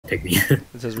Pygmy.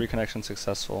 It says reconnection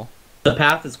successful. The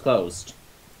path is closed.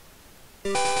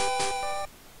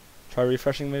 Try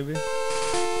refreshing maybe?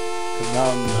 Because now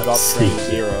I'm dropped frame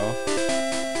 0.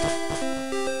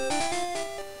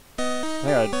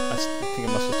 I think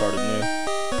I must have started new.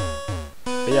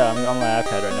 But yeah, I'm on my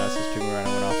iPad right now. It says Pygmy Rhino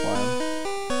went offline.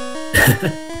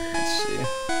 Let's see.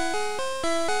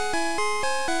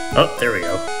 Oh, there we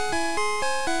go.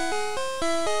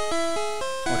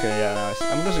 Okay, yeah, nice.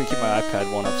 I'm just gonna keep my iPad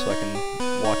one up so I can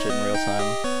watch it in real time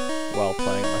while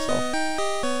playing it myself.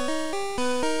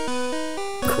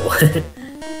 Cool.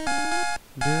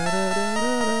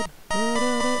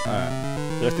 Alright.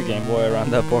 There's the Game Boy around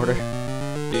that border.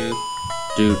 Dude.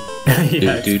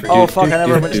 Oh fuck, I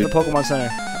never went to the Pokemon Center.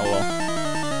 Oh well.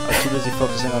 I was too busy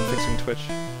focusing on fixing Twitch.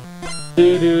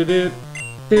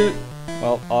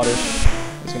 Well, Oddish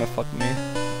is gonna fuck me.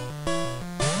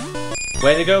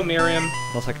 Way to go, Miriam.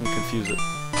 Unless I can confuse it.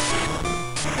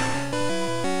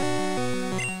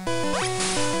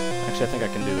 Actually, I think I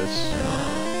can do this. I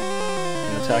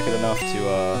can attack it enough to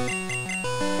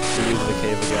use the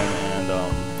cave again and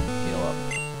heal up.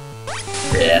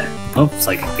 Yeah. Oh,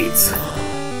 Psychic Beats.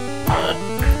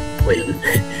 Poison.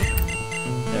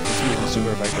 Yeah, Confusion is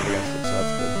super effective against it, so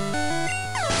that's good.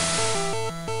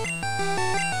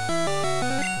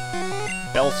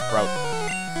 Bellsprout.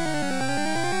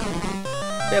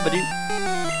 Yeah, buddy.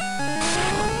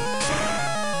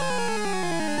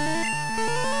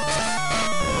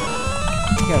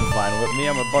 You can't fine with me,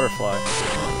 I'm a butterfly.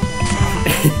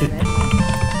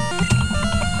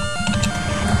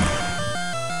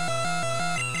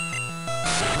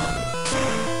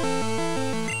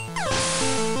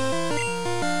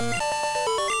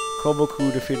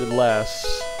 Koboku defeated last.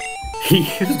 He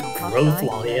used growth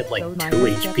while he had like 2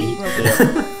 HP.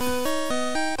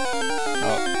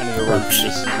 Oh, I need to run. This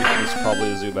is probably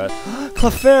a Zubat.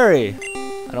 Clefairy!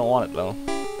 I don't want it though.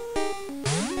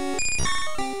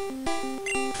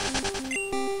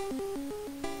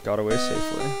 Got away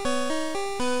safely.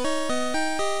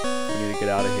 We need to get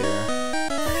out of here.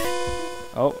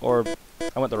 Oh, or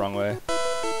I went the wrong way.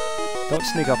 Don't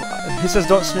sneak up. He says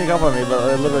don't sneak up on me, but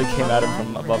I literally came at him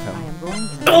from above him.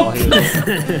 Oh! I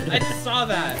just saw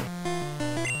that.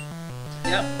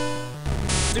 Yep.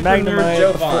 Super Magnemite Nerd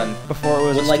Jovan before it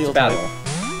was a would like steel to battle. type.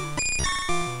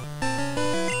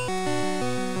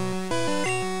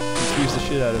 Confuse the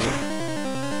shit out of it.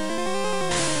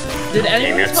 Did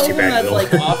anyone that's tell too him bad, that's Will.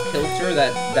 like off kilter,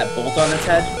 that bolt on its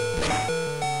head?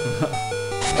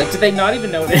 Like, did they not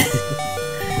even notice?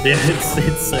 Yeah,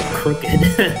 it's crooked.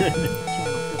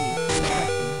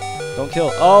 Don't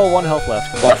kill. Oh, 1 health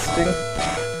left. Busting. Look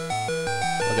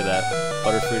at that.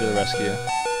 Butterfree to the rescue.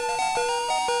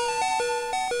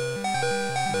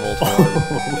 Voltorb.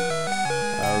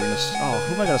 We're gonna. Oh,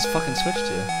 who am I gonna fucking switch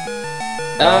to?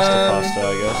 Pasta, I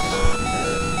guess.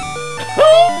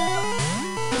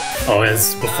 Oh,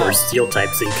 it's before steel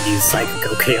type, so you could use Psychic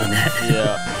OK on that.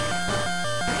 Yeah.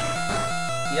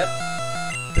 Yep.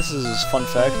 This is a fun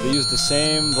fact. They used the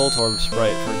same Voltorb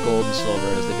sprite for gold and silver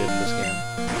as they did in this game.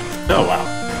 Oh wow.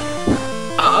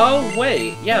 Oh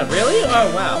wait, yeah, really?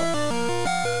 Oh wow.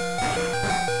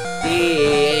 I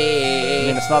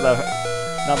mean, it's not that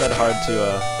hard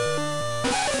to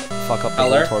fuck up the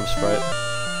Color? Voltorb sprite.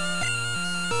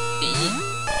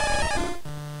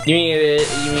 You mean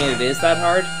it is that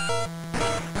hard?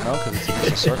 No, because it's just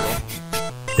a circle.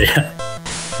 Yeah.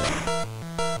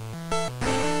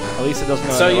 At least it doesn't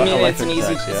know So any you mean it's electric an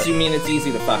easy? attacks yet. So you mean it's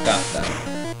easy to fuck up then?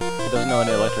 It doesn't know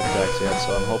any electric attacks yet,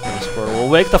 so I'm hoping Squirtle will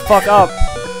wake the fuck up!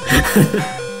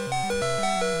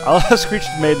 Screech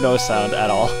made no sound at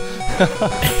all.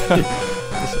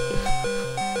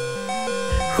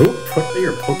 Who put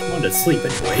your Pokemon to sleep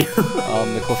anyway?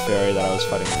 The Clefairy that I was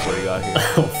fighting before you got here.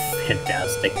 Oh,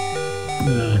 fantastic.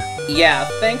 Yeah,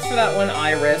 thanks for that one,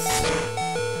 Iris.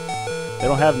 They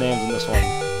don't have names in this one.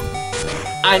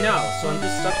 I know, so I'm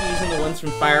just stuck using the ones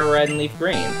from Fire Red and Leaf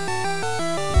Green.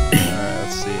 Alright,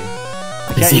 let's see.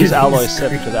 I can't use Alloy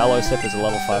Sip because Alloy Sip is a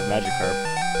level 5 Magikarp.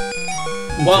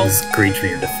 Well, Use Screech for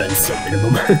your defense at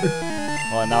minimum.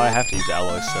 Well, now I have to use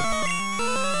Alloy Sip.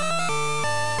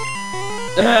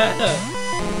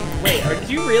 wait,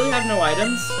 do you really have no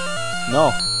items?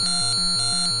 No,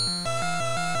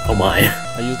 Oh my.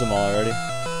 I used them all already.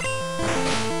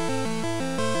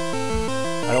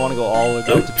 I don't want to go all the way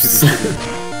back to Pooookeeeemooon.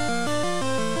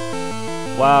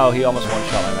 Wow, he almost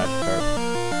one-shot my Magikarp.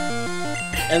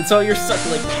 And so you're stuck,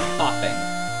 like, popping.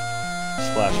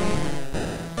 Splashing.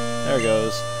 There it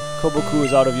goes. Koboku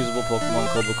is out of usable Pokemon.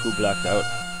 Koboku blacked out.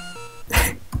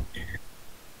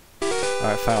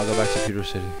 Alright, fine, I'll go back to Pewter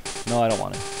City. No, I don't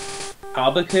want to.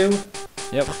 Koboku?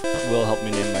 Yep, will help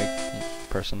me name my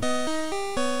person.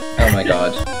 Oh my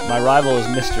god. My rival is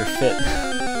Mr. Fit.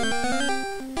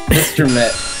 Mr.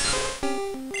 Mitt.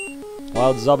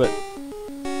 Wild Zubbit.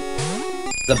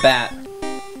 The bat.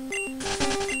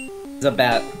 The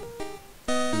bat.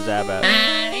 Zabat.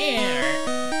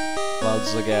 Wild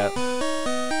Zagat.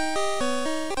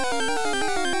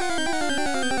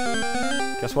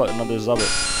 Guess what? Another Zubbit.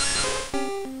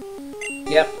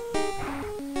 Yep.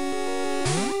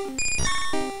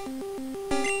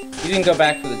 You didn't go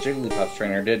back for the Jigglypuff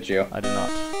trainer, did you? I did not.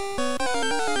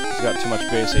 He's got too much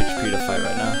base HP to fight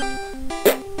right now.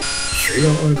 Sure you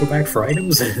don't want to go back for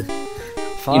items?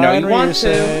 Fine, You know you want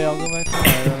say, to. I'll go back to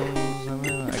items. I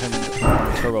can hit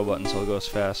the turbo button so it goes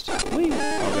fast. Whee! Oh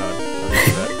god. I didn't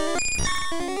do that.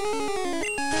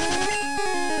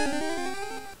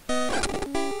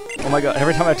 Oh my god,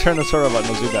 every time I turn the turbo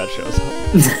button, the Zubat shows up.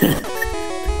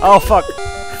 Oh fuck!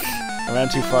 I ran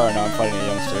too far and now I'm fighting a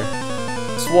youngster.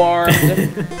 Swarmed.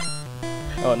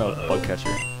 Oh no, bug catcher.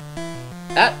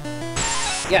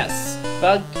 Yes.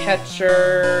 Bug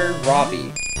catcher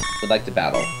Robbie would like to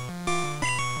battle.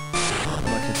 I'm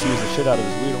gonna confuse the shit out of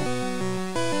his Weedle.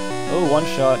 Oh, one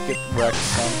shot, get wrecked,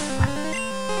 son.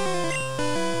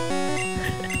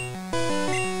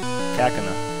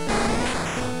 Kakuna.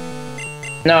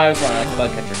 No, I was wrong. That's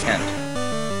bug catcher Kent.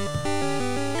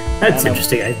 That's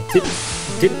interesting.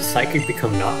 Didn't Psychic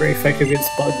become not very effective against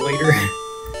Bug later?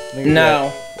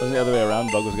 No. Wasn't the other way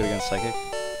around? Bug was good against Psychic?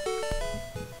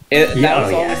 That Yeah,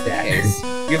 was oh, always yeah, the that. case.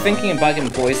 You're thinking of Bug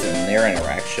and Poison and their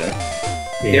interaction.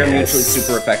 They're mutually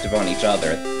super effective on each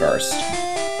other at first.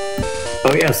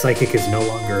 Oh yeah, Psychic is no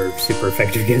longer super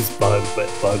effective against Bug, but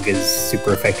Bug is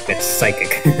super effective against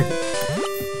Psychic.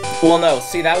 Well, no,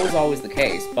 see, that was always the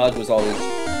case. Bug was always...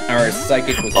 Or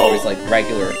Psychic was always, like,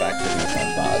 regular effectiveness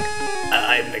on Bug.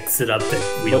 I mix it up that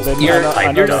But Wheels they, You're-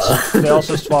 I know they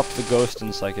also swapped the Ghost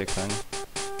and Psychic thing.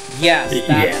 Yes,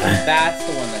 Yeah. that's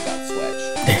the one that got switched.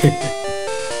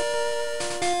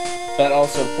 But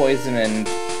also Poison and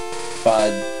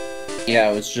Bug, yeah,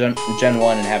 it was Gen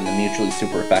 1 and having the mutually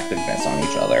super effectiveness on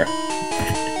each other.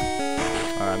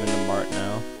 Alright, I'm in the Mart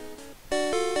now.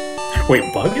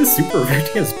 Wait, Bug is super effective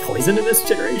against Poison in this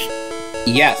generation?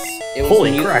 Yes, it was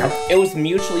Holy crap. It was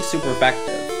mutually super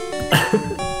effective.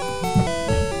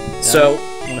 So,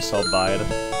 I'm gonna sell Bide.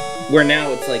 where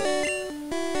now it's like...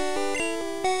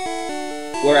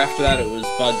 Where after that it was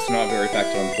Bug's not very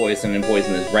effective on Poison, and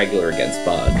Poison is regular against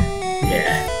Bug.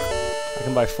 Yeah. I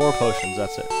can buy 4 potions,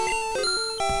 that's it.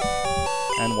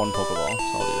 And 1 Pokeball,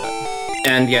 so I'll do that.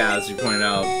 And yeah, as you pointed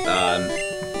out,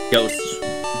 Ghost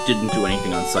didn't do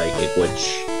anything on Psychic,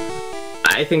 which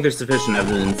I think there's sufficient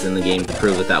evidence in the game to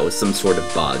prove that that was some sort of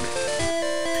bug.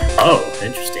 Oh,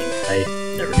 interesting. I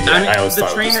never knew that. I always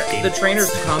thought it was The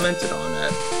trainers commented on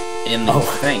it in the Oh.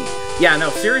 thing. Yeah, no,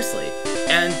 seriously.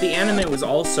 And the anime was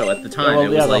also at the time. Yeah, it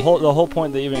was like, the whole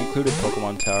point they even included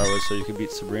Pokemon Tower was so you could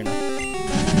beat Sabrina.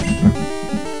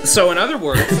 so in other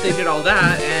words, they did all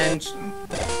that and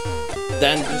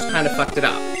then just kind of fucked it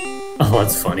up. Oh,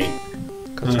 that's funny.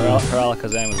 Because her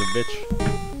Alakazam was a bitch.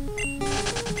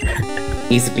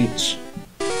 He's a beach.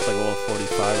 It's like level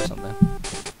 45 or something.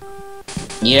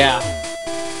 Yeah.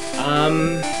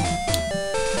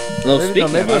 Well, speaking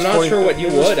of, I'm not sure what you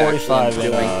would actually 45 be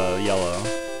in doing. yellow.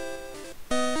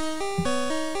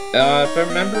 If I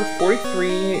remember,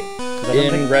 43 in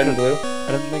red and blue. I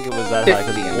didn't think it was that high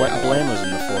 50 in because yellow. Blame was in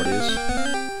the 40s.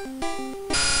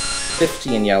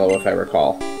 50 in yellow, if I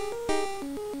recall.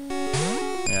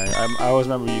 Yeah, I always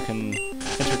remember you can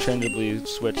interchangeably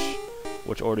switch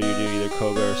which order you do, either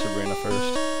Koga or Sabrina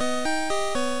first.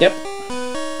 Yep.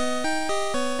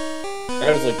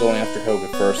 I was like going after Hoga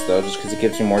first though, just because it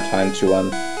gives you more time to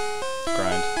Grind.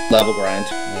 level grind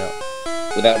Yeah.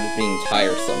 without it being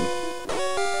tiresome.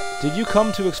 Did you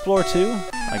come to explore too?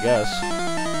 I guess.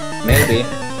 Maybe.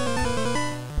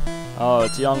 Oh,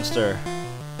 it's Youngster.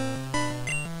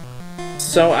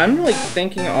 So I'm like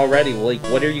thinking already, like,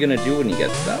 what are you gonna do when you get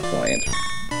to that point?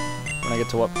 When I get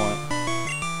to what point?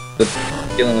 The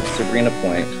dealing with Sabrina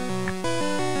point.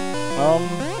 I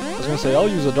was gonna say I'll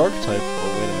use a dark type. Oh,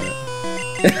 wait a minute.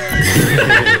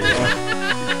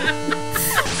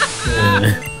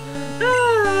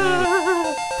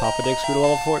 Papa Dick screwed to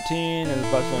level 14 and is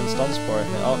about to learn Stun Spore. I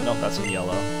think. Oh, no, that's in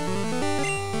yellow.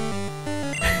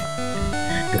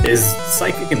 Is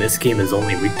Psychic in this game is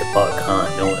only weak to Bug, huh?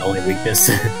 No, only weakness.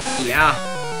 Yeah.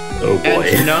 Oh boy.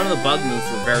 And none of the bug moves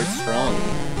were very strong.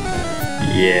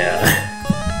 Yeah.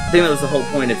 I think that was the whole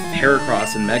point of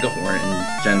Heracross and Megahorn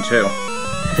in Gen 2.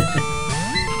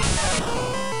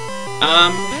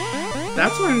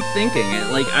 That's what I'm thinking.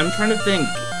 Like, I'm trying to think,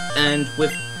 and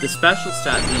with the special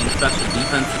stat being special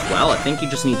defense as well. I think you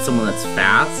just need someone that's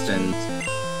fast and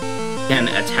can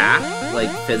attack,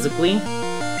 like, physically,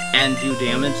 and do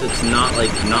damage that's not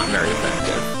very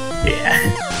effective. Yeah.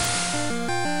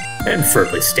 And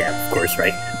preferably stab, of course,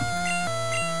 right?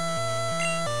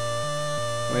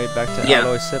 Wait, back to Yeah.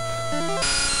 alloy sip.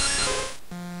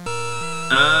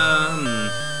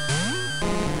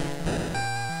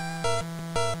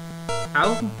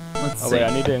 Let's Oh see. wait, I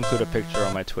need to include a picture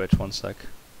on my Twitch. 1 sec.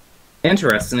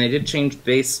 Interesting, they did change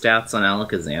base stats on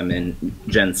Alakazam in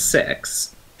Gen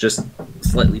 6. Just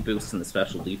slightly boosting the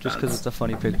special defense. Just because it's a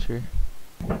funny picture.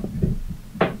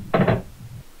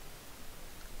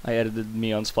 I edited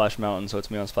me on Splash Mountain, so it's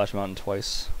me on Splash Mountain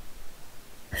twice.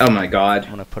 Oh my god.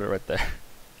 I'm gonna put it right there.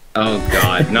 Oh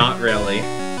god, not really.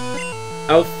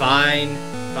 Oh, fine.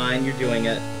 Fine, you're doing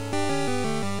it.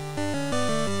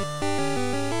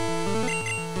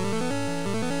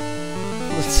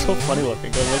 It's so funny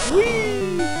looking. Going like,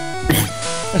 whee!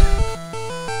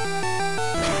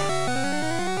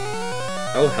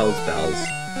 Oh, hell's bells.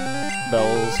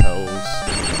 Bells, hells.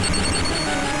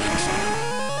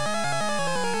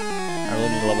 I really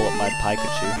need to level up my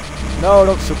Pikachu. No,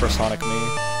 don't supersonic me.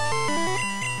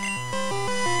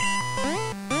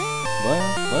 What?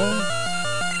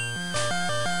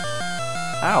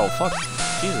 Ow, fuck.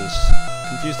 Jesus.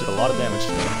 Confused did a lot of damage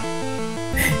to me.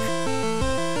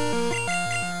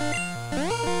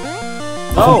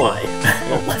 Oh my.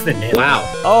 11 nails. Wow.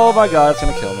 Oh my god, it's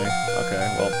gonna kill me.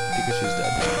 Okay, well, Pikachu's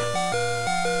dead.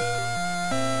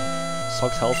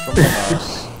 Sucked health from the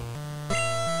mouse.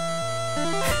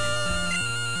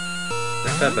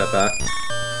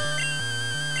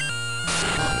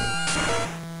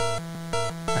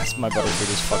 That's my Butterfree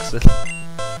just fucks it.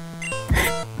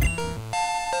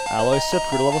 Alloy Sip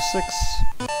grew to level 6.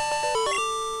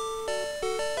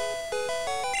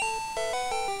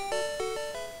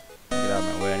 Get out of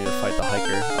my way, I need to fight the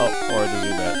hiker. Oh, or the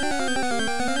Zubat.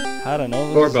 How'd I know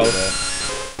it was Or both. Zubat?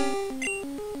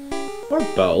 Or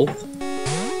both.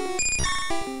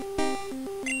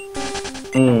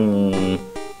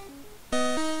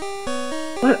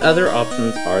 What other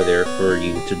options are there for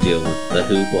you to deal with the I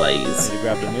Hooblaze? need to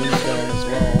grab the Moonstone as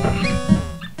well.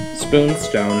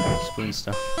 Spoonstone.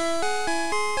 Spoonstone.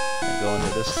 And go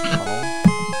into this tunnel.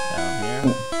 Down here.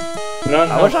 Not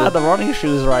I wish I had the running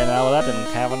shoes right now, but that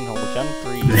didn't have until Gen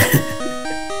 3.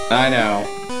 I know.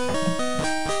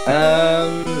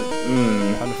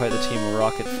 Time to fight the Team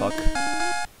Rocket fuck.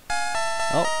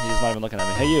 Oh, he's not even looking at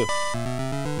me. Hey you!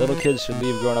 Little kids should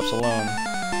leave grown-ups alone.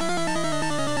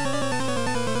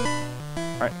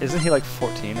 Alright, isn't he like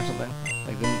 14 or something?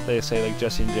 Like, didn't they say like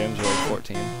Jesse and James are like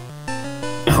 14?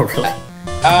 Oh, really?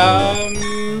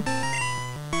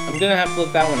 I'm gonna have to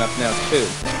look that one up now, too.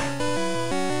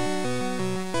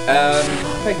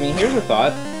 Pygmy, here's a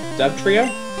thought. Dub Trio?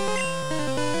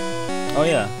 Oh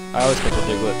yeah, I always catch a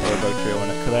Diglett or a Bug Trio in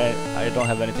it, because I don't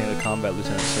have anything to combat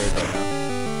Lieutenant Surge right now.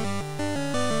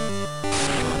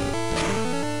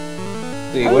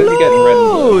 See, what did you get in red and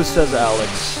blue? Hello, says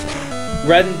Alex.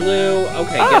 Red and blue,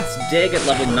 okay, gets Dig at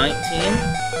level 19.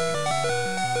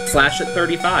 Slash at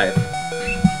 35.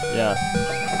 Yeah.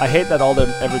 I hate that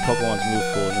every Pokemon's move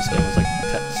pool in this game was like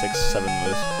 6, 7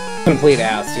 moves. Complete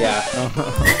ass, yeah.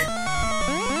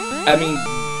 I mean,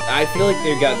 I feel like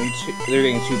they're getting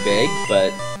too big,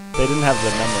 but They didn't have the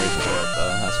memory for it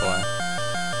though, that's why.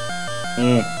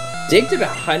 Dig did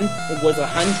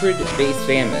 100 base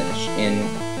damage in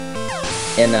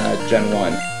Gen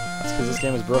 1. That's because this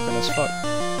game is broken as fuck.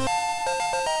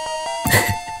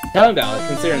 Tell me about it,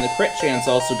 considering the crit chance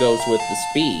also goes with the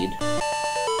speed.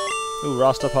 Ooh,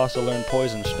 Rastapasta learned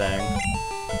Poison Stang.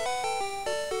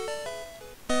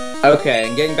 Okay,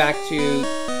 and getting back to...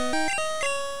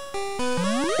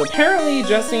 So apparently,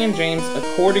 Jesse and James,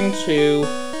 according to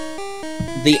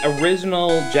the original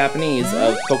Japanese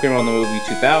of Pokemon the Movie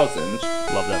 2000,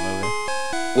 Love that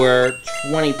movie. were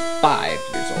 25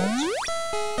 years old.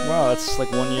 Wow, that's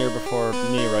like 1 year before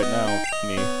me right now.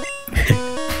 Me.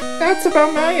 That's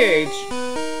about my age.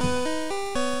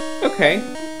 Okay.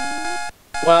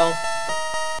 Well...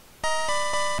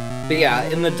 But yeah,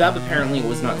 in the dub, apparently it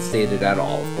was not stated at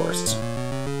all, of course.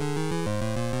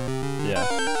 Yeah.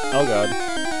 Oh god.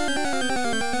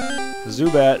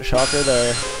 Zubat, shocker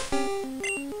there.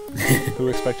 Who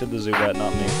expected the Zubat,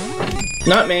 not me.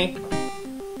 Not me.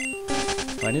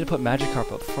 Oh, I need to put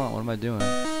Magikarp up front, what am I doing?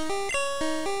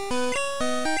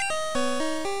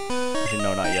 Actually,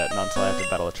 no, not yet. Not until I have to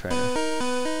battle a trainer.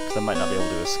 Because I might not be able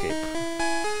to escape.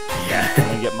 Yeah. I'm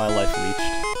gonna get my life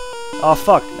leeched. Oh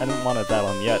fuck! I didn't want to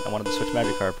battle him yet. I wanted to switch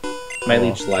Magikarp. My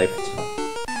leech lifed.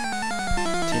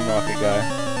 Team Rocket guy.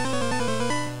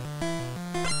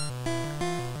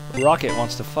 Rocket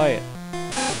wants to fight.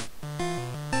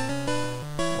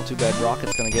 Well, too bad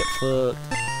Rocket's gonna get fucked.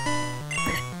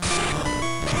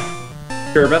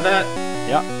 Sure about that?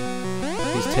 Yeah.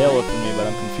 He's tail whipping me, but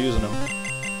I'm confusing him.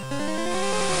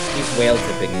 He's whale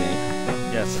tipping me.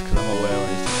 Yes, because I'm a whale and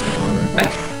he's tipping me over.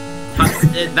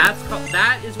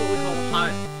 That is what we call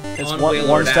hot. It's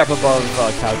one step above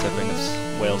cow tipping. It's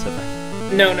whale tipping.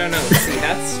 No. See,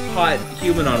 that's hot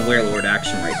human on Warlord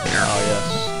action right there. Oh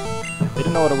yes. They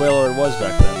didn't know what a Warlord was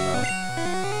back then,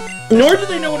 though. Nor do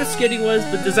they know what a skitty was,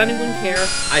 but does anyone care?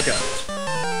 I don't.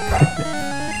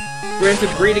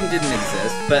 Granted, breeding didn't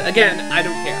exist, but again, I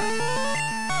don't care.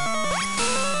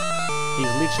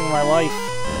 He's leeching my life.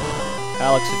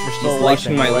 Alex, if you're still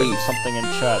watching, write something in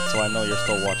chat so I know you're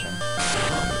still watching.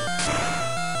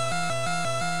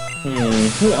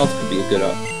 Who else could be a good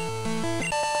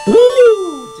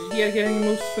Woo! Did he get any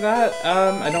moves for that?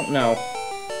 I don't know.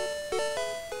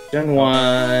 Gen 1.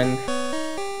 Alright,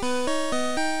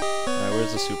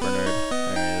 where's the super nerd?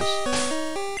 There he is.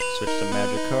 Switch to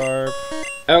Magikarp.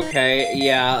 Okay,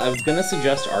 yeah, I was gonna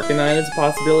suggest Arcanine as a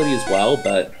possibility as well,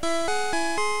 but...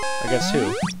 I guess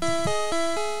who?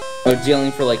 I was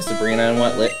dealing for, like, Sabrina and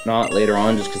whatnot later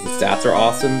on just because the stats are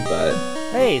awesome, but...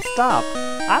 Hey, stop!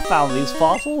 I found these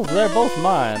fossils, they're both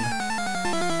mine.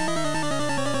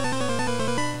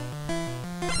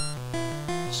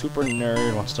 Super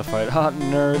nerd wants to fight. Hot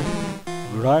nerd.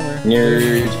 Grimer.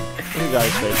 Nerd. You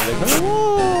guys say like,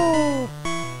 whoa!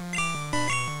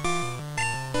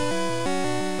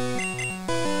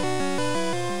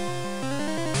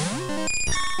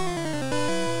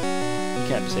 You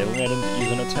can't disable me, I didn't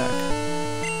use an attack.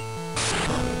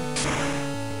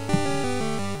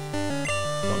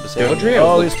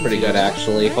 Dodrio looks pretty good,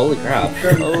 actually. Holy crap.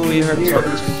 Oh, you heard me.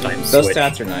 Those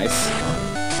stats are nice.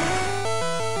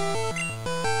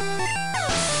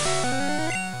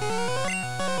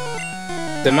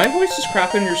 Did my voice just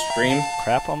crack on your stream?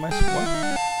 Crap on my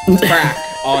what? Crack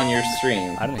on your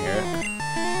stream. I didn't hear it.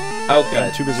 Okay.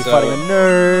 I'm too busy fighting a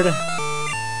nerd.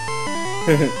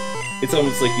 It's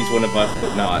almost like he's one of us,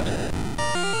 but not.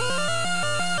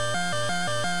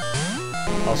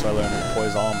 Also, I learned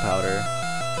poison powder.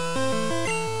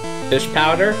 Fish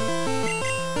powder?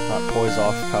 Not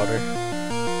poise-off powder.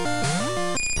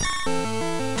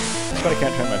 That's why I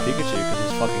can't train my Pikachu, because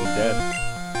he's fucking dead.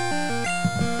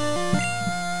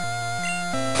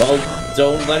 Well,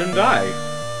 don't let him die.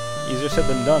 Easier said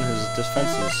than done, his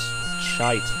defense is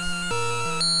shite.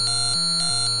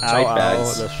 Shite Ow,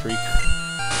 bags. the shriek.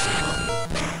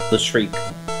 The shriek.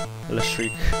 The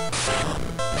shriek.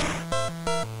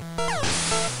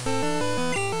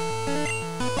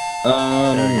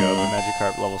 There we go,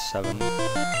 Magikarp level 7.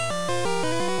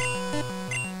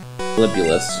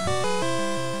 Libulus.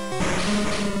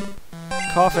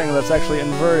 Coughing, that's actually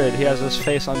inverted. He has his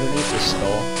face underneath his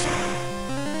skull.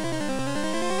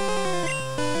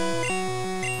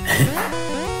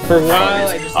 For a while,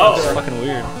 I just thought they were fucking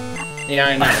weird. Yeah, I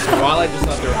know. For a while, I just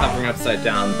thought they were hovering upside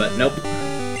down, but nope.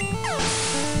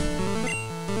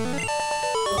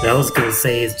 I was gonna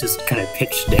say it's just kind of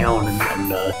pitched down and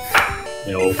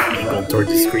you know, angled towards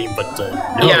the screen, but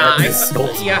no, yeah,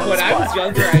 when I was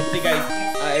younger, I think I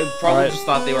probably just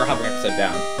thought they were hovering upside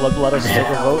down. Let us take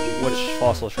a vote. Which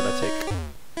fossil should I take?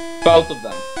 Both of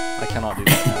them. I cannot do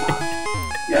that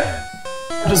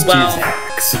now. Just well, use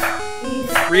X.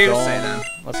 Ryu say then.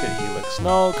 Let's get Helix.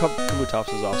 No,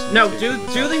 Kabutops is awesome. No, do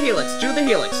the Helix. Do the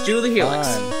Helix. Do the Helix.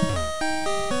 Fine.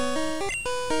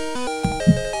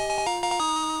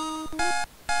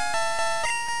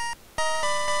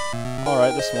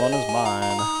 Alright, this one is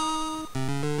mine.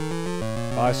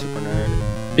 Bye, Super Nerd.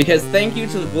 Because thank you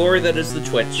to the glory that is the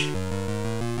Twitch.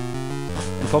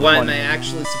 Why am I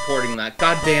actually supporting that?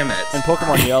 God damn it. In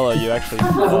Pokemon Yellow, you actually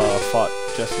fought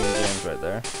Jesse and James right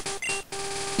there.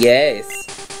 Yes.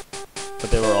 But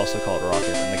they were also called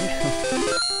Rocket in the game.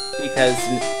 Because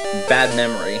bad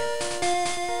memory.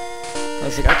 I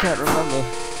was like, I can't remember.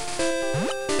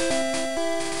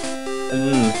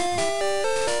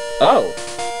 Oh.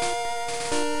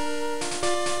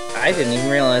 I didn't even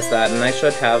realize that, and I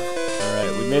should have.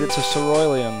 Alright, we made it to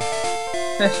Cerulean.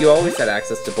 You always had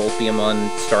access to both Pokemon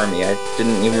and Starmie. I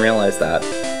didn't even realize that.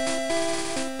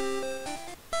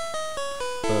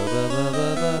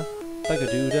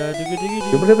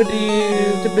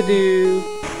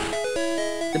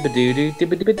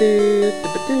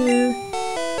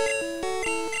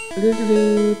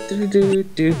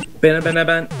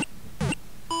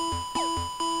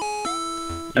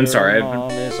 I'm sorry,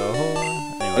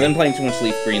 I've been playing too much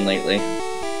Leaf Green lately.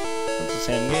 It's the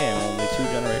same game, only 2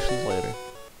 generations later.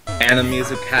 And the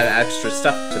music had extra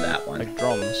stuff to that one. Like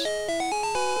drums.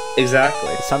 Exactly.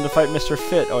 It's time to fight Mr.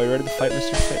 Fit. Oh, are you ready to fight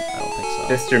Mr. Fit? I don't think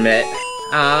so. Mr. Mitt.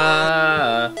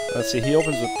 Let's see, he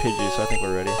opens with Pidgey, so I think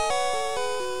we're ready.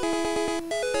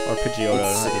 Or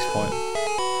Pidgeotto at this point.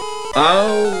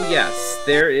 Oh, yes.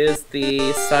 There is the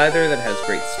Scyther that has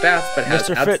great stats, but has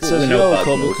Mr. Fit says, absolutely no yo, bug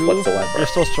moves Kobuku, whatsoever. you're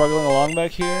still struggling along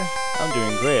back here? I'm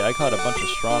doing great. I caught a bunch of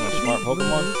strong and smart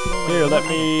Pokemon. Here, let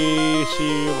me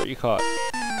see what you caught.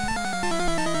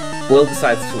 Will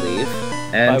decides to leave,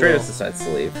 and Bye, Dravis Will. decides to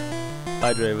leave.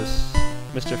 Hi, Dravis.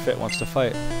 Mr. Fit wants to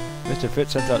fight. Mr. Fit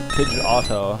sends out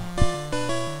Pidgeotto.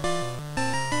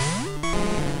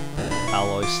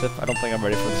 Alloy Sip. I don't think I'm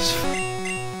ready for this.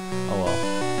 Oh well.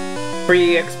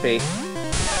 Free XP.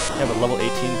 Yeah, but level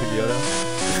 18 Pidgeotto?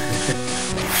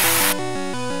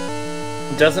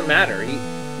 Doesn't matter.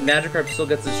 Magikarp still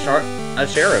gets a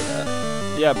share of it.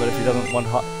 Yeah, but if he doesn't one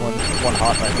hot my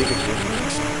Pikachu.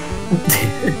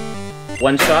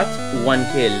 One shot, one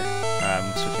kill.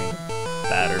 I'm switching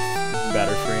batter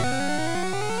free.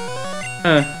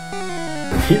 Huh.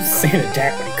 He was saying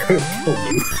attack when he could have killed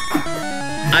you.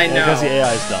 I know. Because the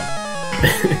AI is dumb.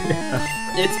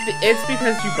 It's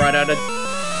because you brought out an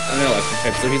electric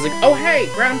type, so he's like, oh hey,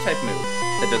 ground type move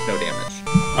that does no damage.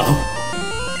 Oh.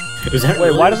 Is that Wait,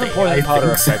 really why doesn't the Poison AI Powder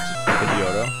thinks? affect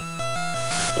Pidgeotto?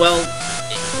 Well,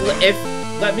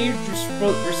 let me just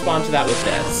respond to that with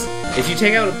this. If you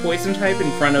take out a poison type in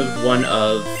front of one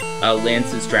of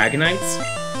Lance's Dragonites,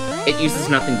 it uses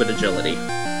nothing but agility.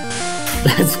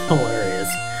 That's hilarious.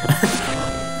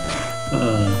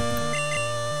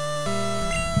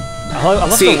 I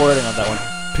love See- the wording on that one.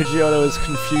 Pidgeotto is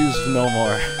confused no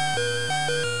more.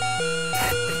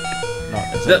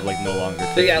 Not instead of like no longer.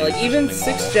 But yeah, like confused or even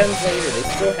something 6 normal. gens later, they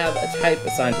still have a type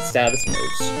assigned to status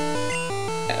moves.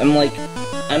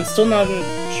 I'm still not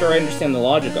sure I understand the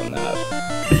logic on that.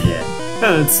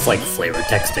 Yeah. It's like flavor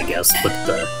text, I guess, but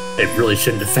it really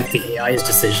shouldn't affect the AI's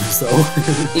decisions, though.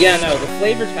 Yeah, no, the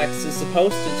flavor text is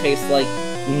supposed to taste like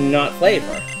not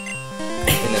flavor.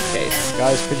 In this case.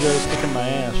 Guys, Pidgeotto's kicking my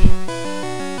ass.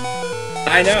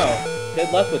 I know.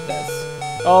 Good luck with this.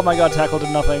 Oh my god, Tackle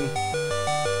did nothing.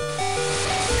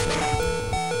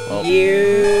 Well,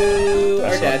 You that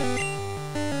are sucked. dead.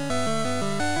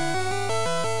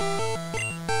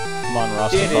 come on,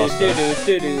 Ross.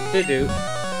 Do-do-do-do-do-do-do.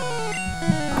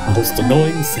 Most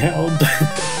annoying sound.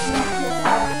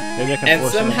 Maybe I can And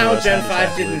force him to somehow do a Gen sound 5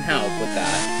 attack didn't loop. help with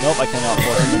that. Nope, I cannot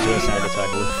force him to do a sound attack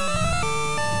loop.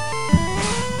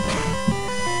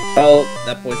 Oh,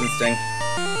 that poison sting.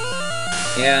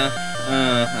 Yeah,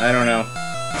 I don't know.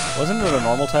 Wasn't it a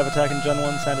normal type attack in Gen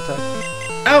 1 sound attack?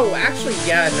 Oh, actually,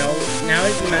 yeah, no. Now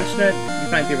that you mention it,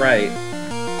 you might be right.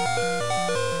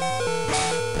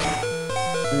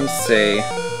 Let me see.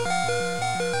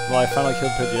 Well, I finally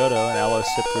killed Pidgeotto, and Aloe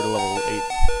Sip grew to level 8.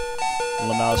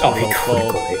 And Lamaus Oh, grew he to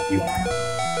level 12. critical hit you.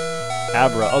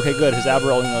 Abra. Okay, good. His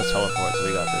Abra only knows teleport, so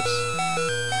we got this.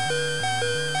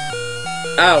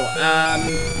 Oh,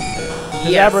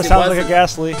 His yes, Abra it sounds was like a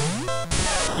Ghastly.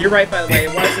 You're right, by the way,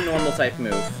 it was a normal type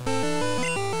move.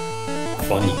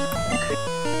 Funny.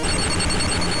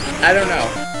 I don't know.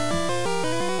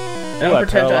 I don't Ooh, I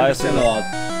pretend to paralyzed understand him. the law.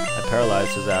 I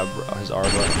paralyzed his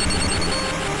Arbor.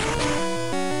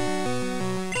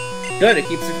 Good, it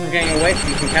keeps it from getting away so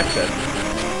you can catch it.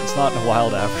 It's not a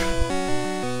wild Abra.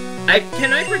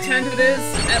 Can I pretend it is?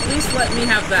 At least let me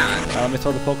have that. Let me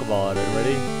throw the Pokeball at it.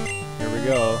 Ready? Here we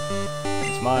go.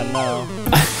 It's mine now.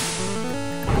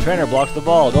 Trainer blocked the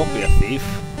ball. Don't be a thief.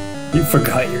 You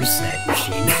forgot your snack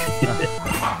machine.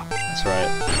 That's right.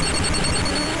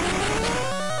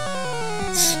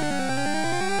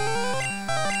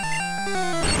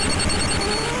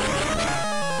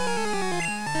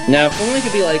 Now, if only it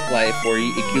could be like life, where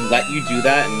it could let you do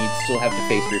that and you'd still have to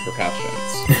face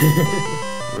repercussions.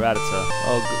 Rattata.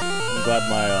 Oh, I'm glad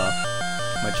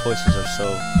my choices are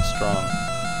so strong.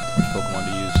 Which Pokemon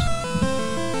to use?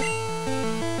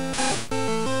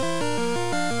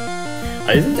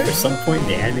 Isn't there some point in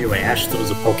the anime when Ash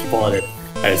throws a Pokeball at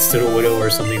a Pseudo-Widow or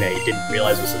something that he didn't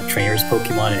realize was a trainer's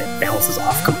Pokemon and it bounces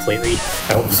off completely?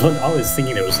 I was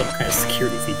thinking there was some kind of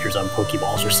security features on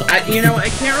Pokeballs or something. I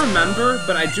can't remember,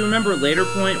 but I do remember a later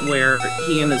point where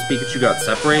he and his Pikachu got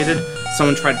separated.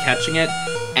 Someone tried catching it,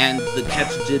 and the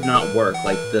catch did not work.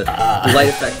 Like, the light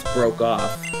effect broke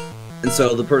off. And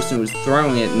so the person who was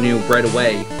throwing it knew right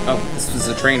away, oh, this was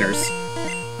the trainer's.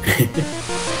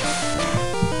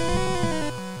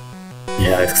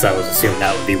 Yeah, because I was assuming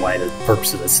that would be why the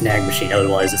purpose of the snag machine.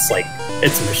 Otherwise, it's like,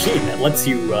 it's a machine that lets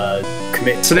you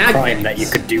commit a Snag crime that things.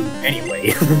 you could do anyway.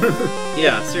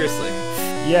 Yeah, seriously.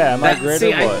 Yeah, am I great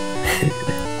see, or what?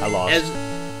 I lost. As,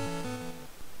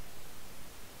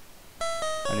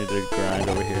 I need to grind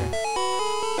over here.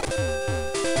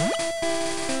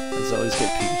 Let's at least get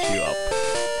Pikachu up.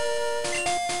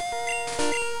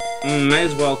 Might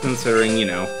as well, considering, you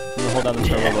know. I'm gonna hold down the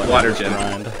turbo button. Water gym.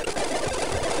 Grind.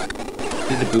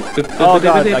 Oh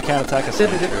god, I can't attack a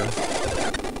Sandshrew.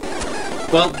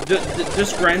 Well,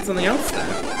 just grind something else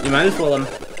then. You might as well,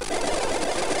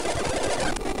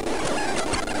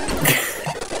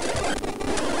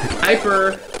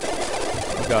 Hyper!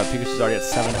 Oh god, Pikachu's already at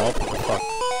 7 health. What the fuck?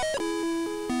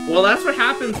 Well, that's what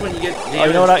happens when you get damaged. Oh,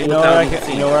 you know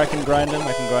where I can grind him?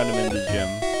 I can grind him in the gym.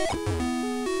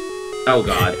 Oh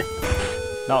god.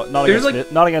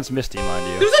 Not against Misty, mind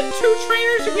you. There's like 2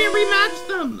 trainers, you can't rematch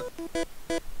them!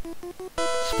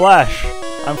 Splash!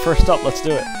 I'm first up, let's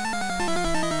do it.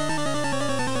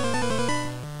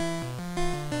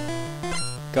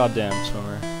 Goddamn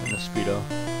swimmer in the Speedo.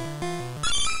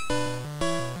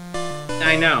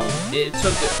 I know. It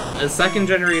took a second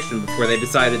generation before they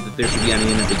decided that there should be any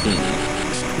in a bikini.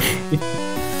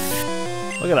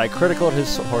 Look at that, I criticaled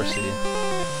his horsey.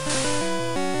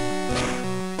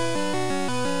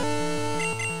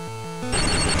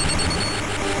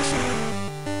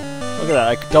 Look at that,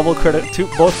 I double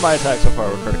both my attacks so far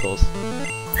were criticals.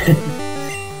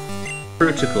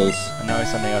 Criticals. And now he's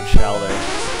sending out Shalder.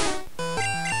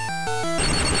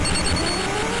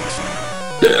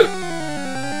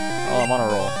 Oh, I'm on a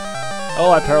roll.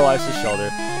 Oh, I paralyzed his shoulder.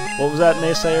 What was that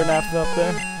naysayer napped up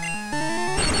there?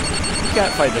 You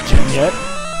can't fight the gym yet.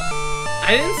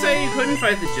 I didn't say you couldn't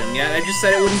fight the gym yet, I just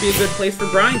said it wouldn't be a good place for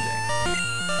grinding.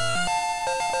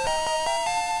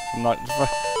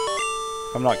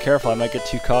 If I'm not careful, I might get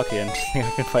too cocky and think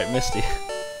I can fight Misty.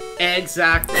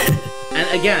 Exactly. And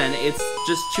again, it's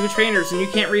just 2 trainers and you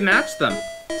can't rematch them.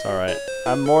 It's alright.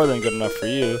 I'm more than good enough for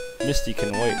you. Misty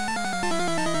can wait.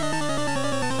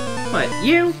 What,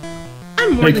 you?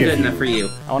 I'm more than good enough for you.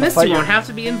 Misty won't have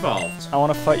to be involved. I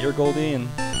want to fight your Goldeen.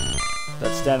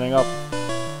 That's standing up.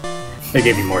 They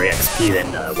give you more XP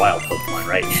than wild Pokemon,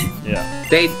 right? Yeah.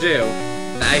 They do.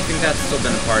 I think that's still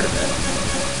been a part of it.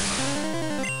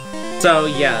 So,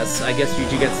 yes, I guess you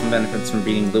do get some benefits from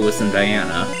beating Lewis and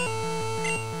Diana.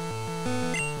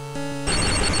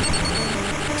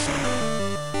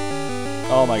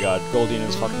 Oh my god, Goldeen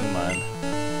is fucking mine.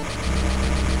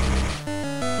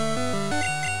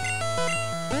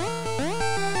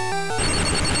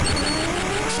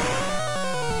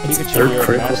 It's a third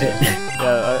critical hit.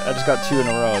 Yeah, I just got 2 in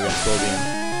a row against Goldeen.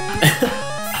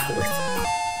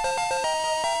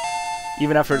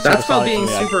 Even after it's That's called being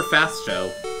super fast,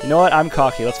 Joe. You know what? I'm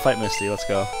cocky. Let's fight Misty. Let's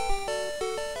go.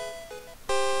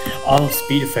 All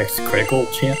speed effects critical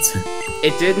chance?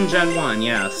 It did in Gen 1,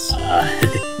 yes.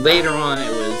 Later on, it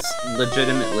was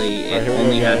legitimately, it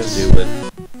only had to do with...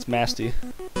 It's Masty.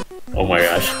 Oh my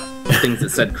gosh. Things that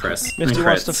said Chris. Misty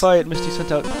wants to fight. Misty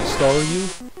sent out to stall you.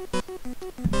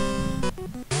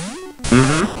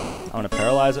 Mm-hmm. I'm gonna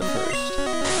paralyze it first.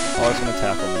 Oh, it's gonna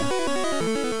tackle me.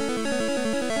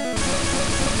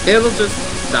 It'll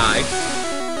just die.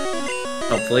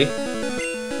 Hopefully.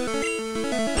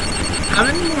 How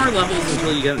many more levels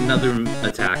until you get another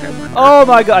attack, I wonder? Oh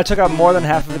my god, I took out more than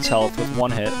half of its health with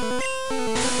 1 hit.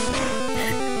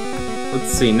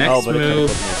 Let's see, next but move.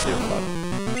 It me too. Fuck.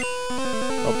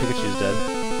 Oh, Pikachu's dead.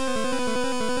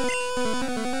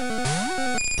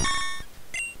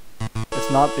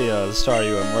 It's not the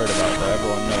Staryu I'm worried about, though.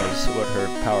 Everyone knows what her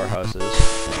powerhouse is.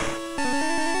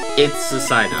 It's the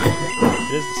Psyduck.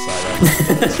 It is the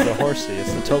Psyduck. It's the Horsey.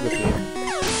 It's the Togepi.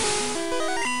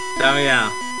 Oh yeah.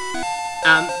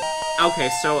 Okay,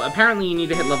 so apparently you need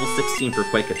to hit level 16 for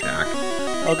Quick Attack.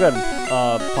 Oh good.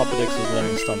 Papa Dix is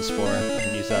learning Stun Spore. I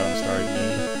can use that on Staryu.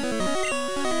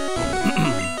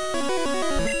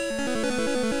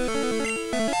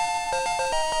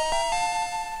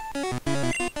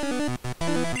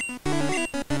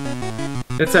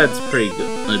 It's a pretty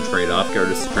good trade-off. Go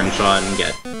to Spring Shot and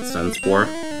get Stun Spore.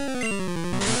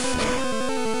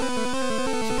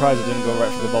 Surprised it didn't go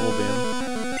right for the Bubble Beam.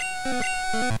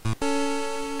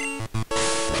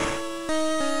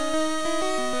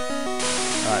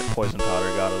 Alright, Poison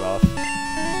Powder got it off.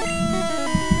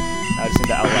 I just need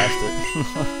to outlast it.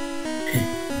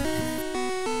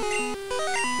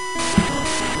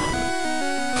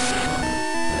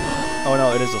 Oh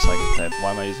no, it is a Psychic type.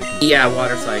 Why am I using... Yeah,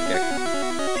 Water Psychic.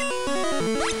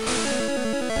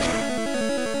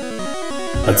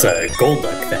 That's a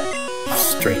Golduck that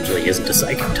strangely isn't a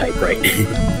Psychic type, right?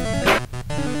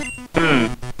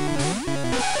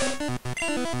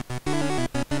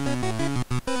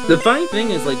 The funny thing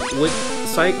is, like, with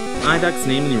Psyduck's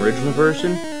name in the original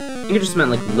version, I think it just meant,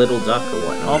 like, Little Duck or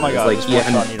whatnot. Oh my god, like, this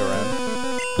one-shot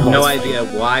Nidoran. No idea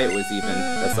why it was even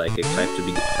a psychic type to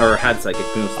begin, or had psychic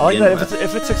moves to I like begin that. with.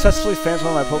 If it successfully fans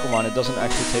one of my Pokemon, it doesn't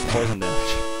actually take poison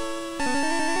damage.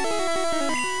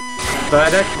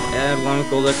 Psyduck, along with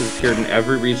Golduck, has appeared in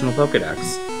every regional Pokedex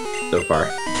so far.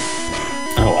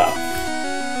 Oh wow.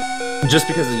 Just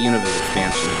because of the Universe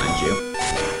expansion, mind you.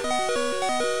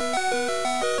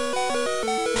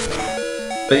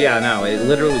 But yeah, no, it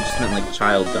literally just meant like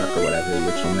Child Duck or whatever the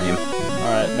original name.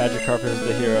 Alright, Magikarp is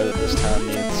the hero that this town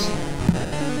needs.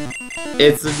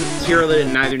 It's a hero that it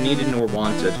neither needed nor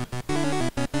wanted.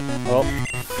 Well,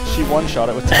 she one-shot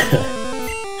it with 10.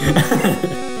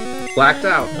 Blacked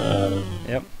out.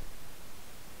 Yep.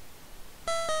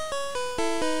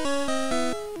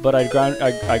 But I ground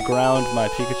my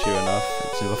Pikachu enough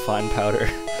to a fine powder.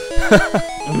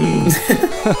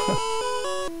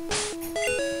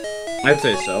 I'd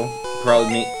say so.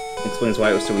 Probably explains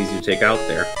why it was so easy to take out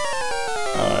there.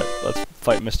 Alright, let's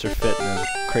fight Mr. Fit and his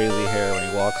crazy hair when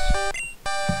he walks.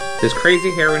 His crazy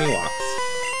hair when he walks.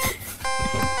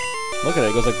 Look at it,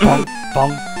 it goes like bong,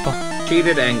 bong, bong.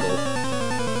 Cheated angle.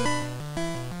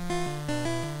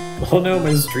 Oh no,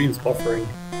 my stream's buffering.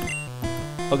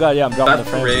 Oh god, yeah, I'm dropping the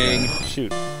frames Buffering. again.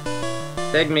 Shoot.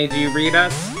 Segme, do you read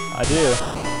us? I do.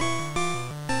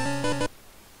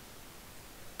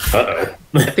 Uh-oh.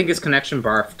 I think his connection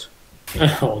barfed.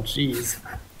 Oh, jeez.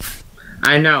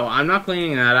 I know, I'm not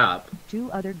cleaning that up.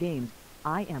 2 other games.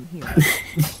 I am here.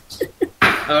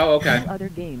 Oh, okay. 2 other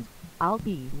games. I'll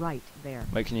be right there.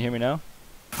 Wait, can you hear me now?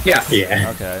 Yeah. Yeah.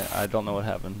 Okay, I don't know what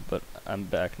happened, but I'm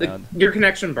back now. Your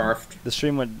connection barfed. The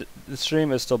stream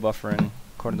is still buffering,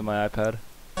 according to my iPad.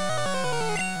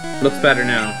 Looks better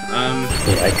now.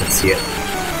 Yeah, I can see it.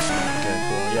 Okay,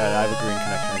 cool. Yeah, I have a green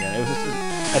connection again. It was just,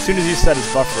 as soon as you said it's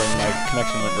buffering, my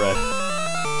connection went red. So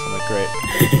I'm like, great.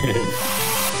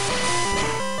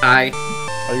 Hi.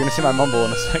 Oh, you're gonna see my mumble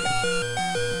in a second.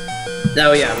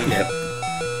 Oh yeah, we did.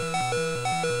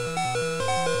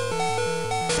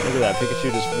 Look at that,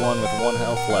 Pikachu just won with 1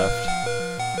 health left.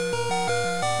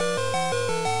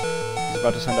 He's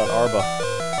about to send out Arba.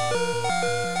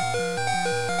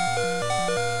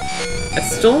 I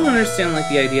still don't understand like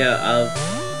the idea of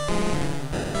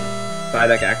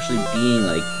Psyduck actually being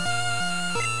like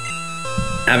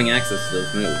having access to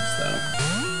those moves though.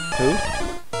 Who?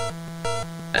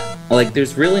 Like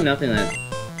there's really nothing that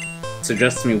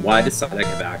suggests to me why does Psyduck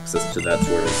have access to that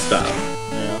sort of stuff.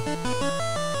 Yeah.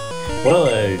 Well,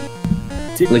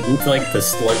 did like the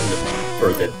legend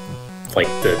or the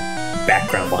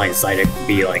background behind Psyduck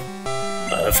be like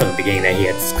from the beginning that he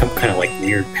had some kind of like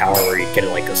weird power where he'd get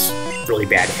like a really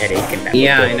bad headache and that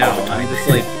Yeah, would I go know. all the time. I'm just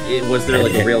like, was there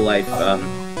like a real life Duck.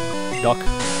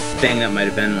 thing that might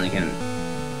have been like an,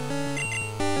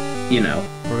 you know,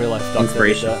 A real life duck.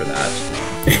 inspiration for that?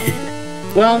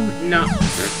 Well, no.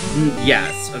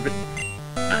 Yes. But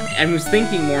I was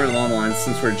thinking more along the lines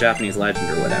some sort of Japanese legend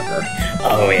or whatever.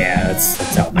 Oh yeah, that's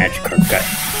how Magikarp got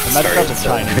Magikarp's a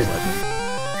started, Chinese legend.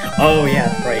 Oh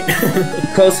yeah, right.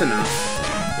 Close enough.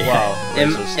 Wow.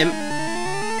 racist.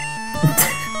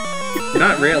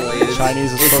 Not really. It's,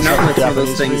 Chinese is it's close not enough like for some of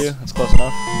those Japanese for things. you? That's close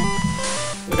enough?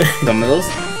 Some of those?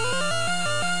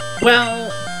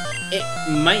 Well, it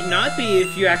might not be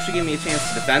if you actually give me a chance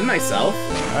to defend myself.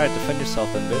 Alright, defend yourself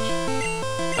then, bitch.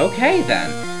 Okay, then.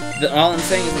 All I'm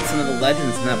saying is that some of the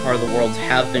legends in that part of the world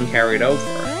have been carried over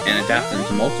and adapted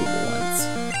into multiple ones.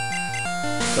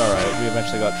 It's alright, we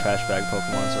eventually got trash bag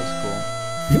Pokemon, so it's cool.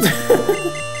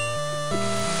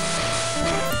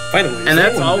 By the way, And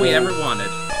that's all we ever wanted.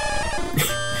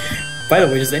 By the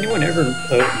way, does anyone ever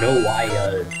know why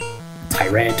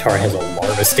Tyranitar has a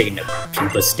larva state and a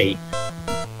pupa state?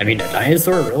 I mean, a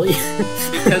dinosaur, really?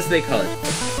 Because they could.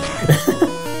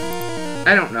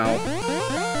 I don't know.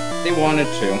 They wanted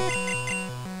to.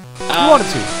 Who wanted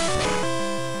to?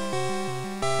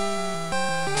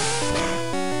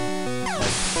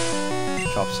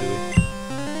 Chop Suey.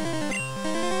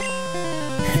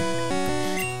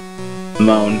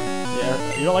 Moan. Yeah,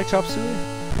 you don't like Chop Suey?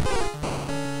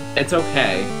 It's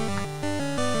okay.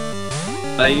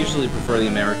 I usually prefer the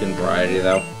American variety,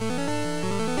 though.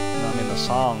 No, I mean the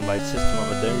song by System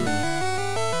of a Doom.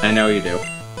 I know you do.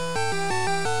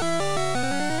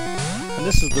 And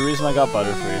this is the reason I got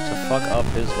Butterfree, to fuck up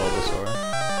his Bulbasaur.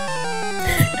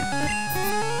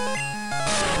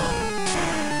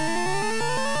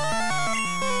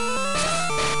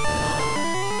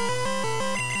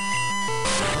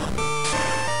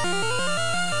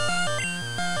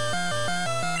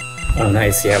 Oh,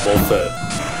 nice. Yeah, both bug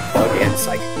and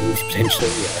psychic moves potentially.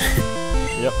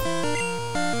 Yep.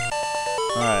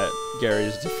 Alright,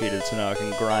 Gary's defeated, so now I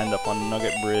can grind up on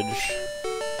Nugget Bridge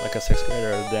like a 6th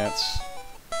grader at a dance.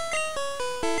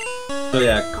 So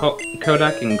yeah,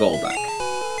 Kodak and Golduck.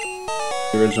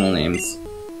 The original names.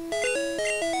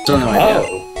 Still no idea.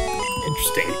 Oh,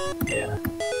 interesting. Yeah.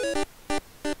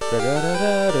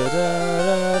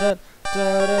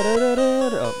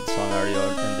 Oh, the song already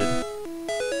ended.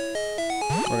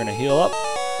 We're gonna heal up.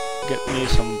 Get me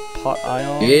some pot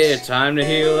ions. Yeah, time to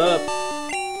heal up.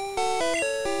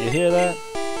 You hear that?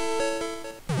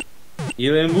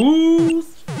 Healing boost.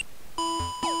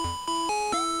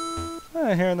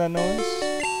 I'm hearing that noise.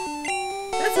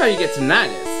 That's how you get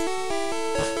tinnitus.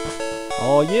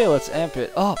 Oh yeah, let's amp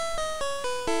it up.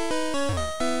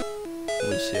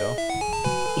 Lucio.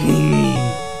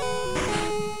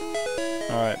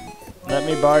 Alright, let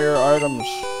me buy your items.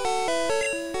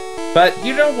 But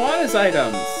you don't want his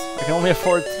items. I can only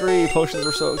afford 3. Potions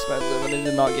are so expensive, and they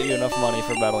did not give you enough money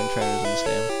for battling trainers in this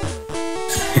game.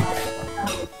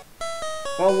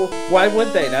 Well, why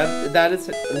would they? That is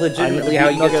legitimately how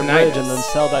you get Nugget Bridge and then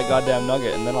tinnitus. sell that goddamn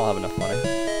nugget, and then I'll have enough money.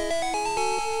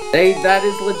 That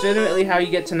is legitimately how you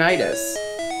get tinnitus.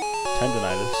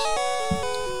 Tendonitis.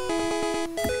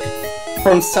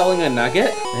 From selling a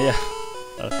nugget? Yeah.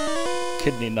 A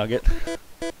kidney nugget.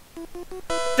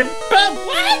 But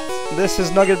what? This is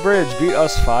Nugget Bridge. Beat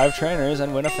us 5 trainers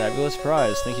and win a fabulous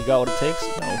prize. Think you got what it takes?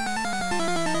 No.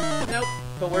 Nope.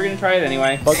 But we're gonna try it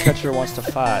anyway. Bugcatcher wants to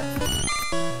fight.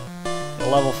 A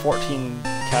level 14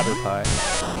 Caterpie.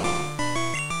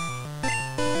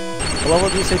 What level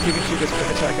do you say Pikachu gets quick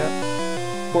attack at?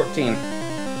 14.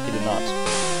 He did not.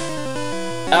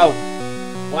 Oh.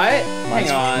 What? Hang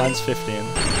on. Mine's 15.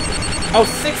 Oh,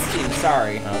 16,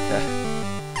 sorry. Okay.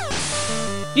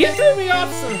 You threw me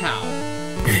off somehow.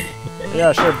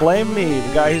 Yeah, sure. Blame me,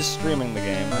 the guy who's streaming the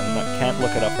game, and I can't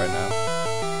look it up right now.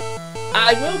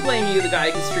 I will blame you, the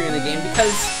guy who's streaming the game,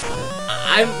 because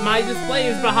my display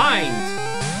is behind.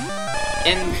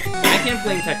 And I can't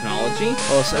blame technology.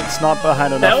 Well, so it's not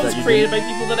behind enough That was that you created didn't...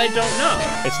 by people that I don't know.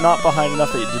 It's not behind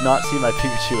enough that you did not see my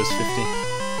Pikachu as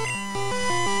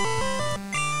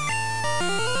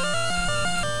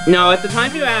 15. No, at the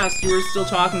time you asked, you were still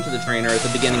talking to the trainer at the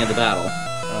beginning of the battle.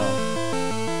 Oh.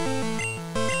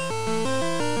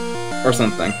 Or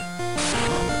something.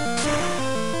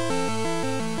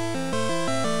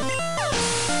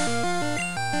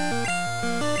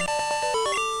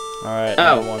 Alright, Oh.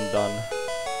 another one done.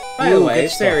 By the Ooh, way, good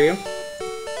stuff. Saru.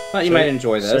 Thought you might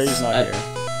enjoy this. Sary's not here.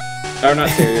 Or not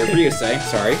Saru, Ryusei,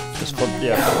 sorry. Just flip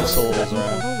the syllables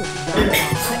around.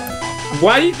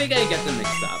 Why do you think I get them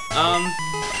mixed up?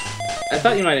 I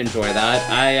thought you might enjoy that.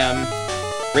 I,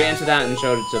 ran into that and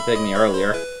showed it to Pygmy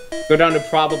earlier. Go down to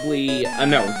probably,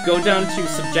 no, go down to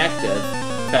subjective,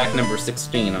 fact number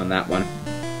 16 on that one.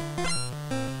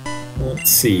 Let's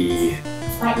see.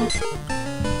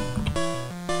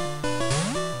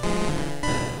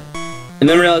 And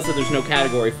then realize that there's no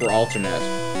category for alternate.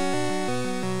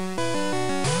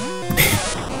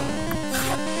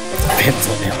 Depends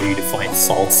on how you define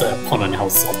salsa, upon on how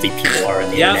salty people are on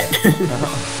the Yeah. internet.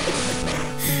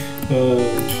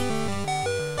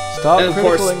 Stop And of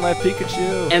course- criticizing my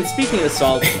Pikachu! And speaking of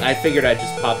salt, I figured I'd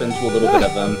just pop into a little bit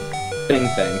of, thing.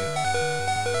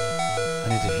 I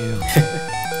need to heal.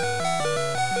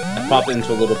 I pop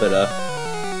into a little bit of...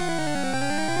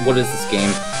 What is this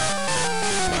game?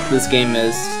 This game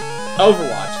is...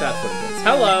 Overwatch, that's what it is.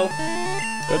 Hello!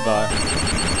 Goodbye.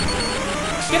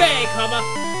 G'day, Kama!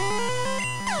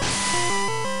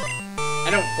 I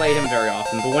don't play him very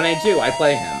often, but when I do, I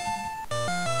play him.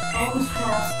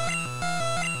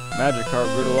 Magikarp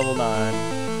grew to level 9.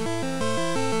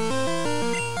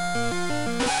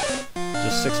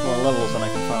 Just 6 more levels and I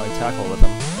can finally tackle with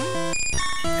him.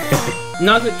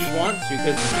 Not that you want to,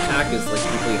 because his attack is, like,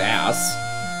 complete ass.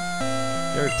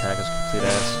 Your attack is complete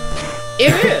ass.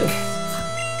 It is!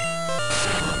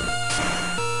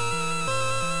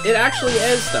 It actually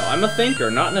is, though. I'm a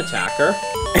thinker, not an attacker.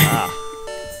 Ah.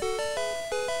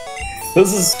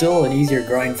 This is still an easier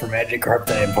grind for Magikarp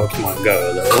than in Pokemon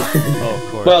Go, though. Oh,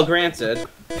 of course. Well, granted.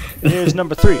 Here's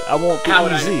number 3. I won't be How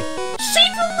would easy. She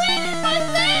deleted my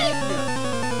thing!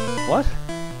 What?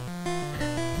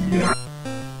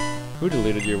 Who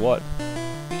deleted your what?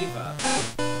 Diva.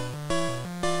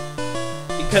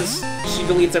 Because she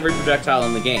deletes every projectile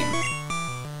in the game.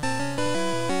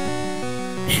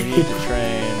 We need to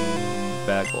train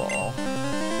Bagwall.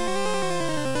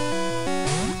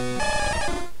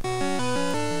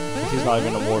 He's not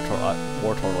even a war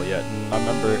turtle yet, and I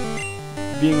remember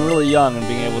being really young and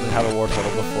being able to have a war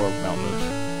turtle before Mount Move.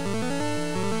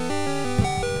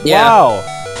 Yeah. Wow!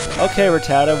 Okay,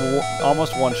 Rattata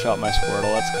almost one-shot my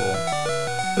Squirtle, that's cool.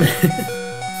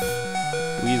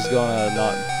 Wee's gonna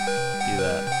not do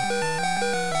that.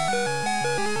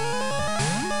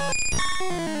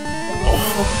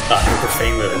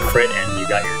 overthing the crit and you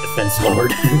got your defense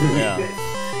lowered. Yeah.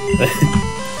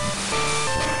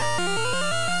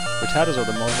 Rattatas are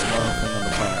the most annoying thing on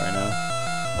the planet right now.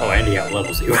 Oh, and he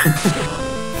outlevels you.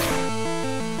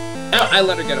 Oh, I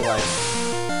let her get away.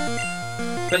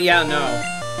 But yeah, no.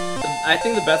 I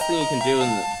think the best thing you can do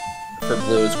for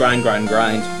blue is grind, grind,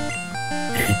 grind.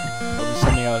 I'll be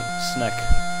sending out Sneck.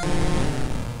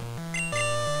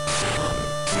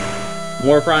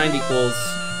 More grind equals...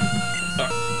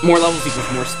 more levels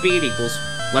equals more speed equals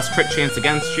less crit chance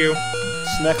against you.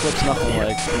 Sneck looks nothing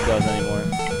like he does anymore.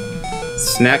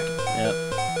 Sneck? Yep.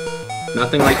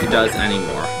 Nothing like he does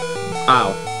anymore.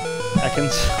 Ow.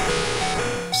 Ekans.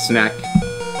 Sneck.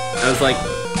 I was like,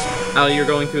 oh, you're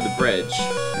going through the bridge.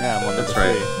 Yeah, I'm on That's number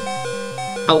right.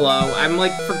 Hello. I'm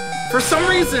like, for some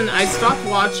reason, I stopped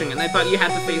watching and I thought you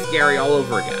had to face Gary all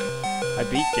over again. 3. I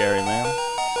beat Gary, man.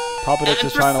 Papa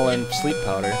is trying to learn sleep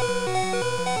powder.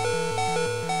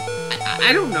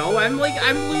 I don't know. I'm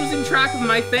losing track of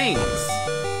my things.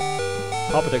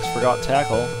 Papa forgot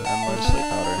tackle and learned sleep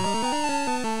powder.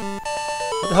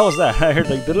 What the hell was that? I heard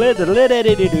like this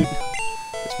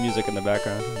music in the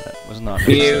background. That was not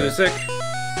necessary. Music.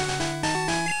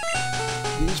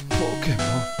 These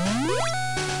Pokemon.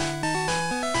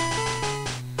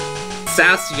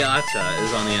 Sasyata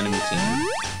is on the enemy team.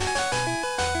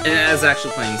 And is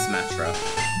actually playing Symmetra.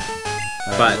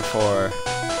 But number 4.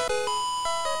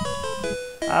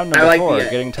 I'm number like 4. the-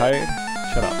 Getting tired?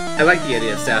 Shut up. I like the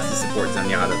idea of Sassy support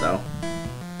Zenyatta, though.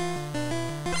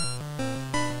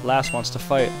 Lass wants to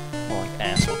fight. More like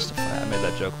ass wants to fight. I made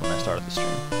that joke when I started the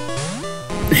stream.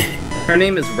 Her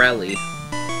name is Relly.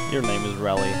 Your name is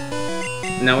Relly.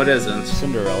 No, it isn't.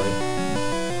 Cinderella.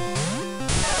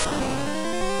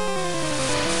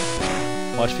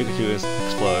 Watch Pikachu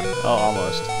explode. Oh,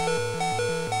 almost.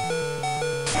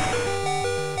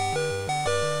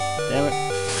 Damn it.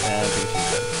 And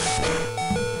Pikachu's dead.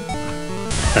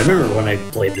 I remember when I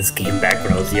played this game back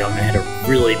when I was young, I had a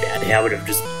really bad habit of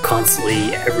just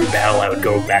constantly, every battle I would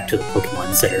go back to the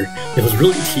Pokemon Center. It was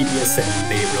really tedious and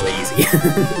made it really easy.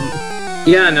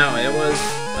 Yeah, no,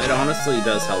 it honestly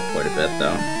does help quite a bit,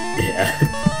 though. Yeah.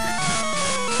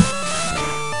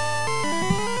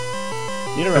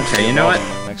 Need to Okay, you know what? in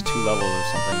the next 2 levels or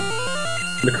something.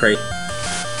 McCree.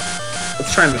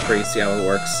 Let's try McCree, see how it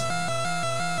works.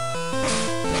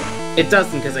 It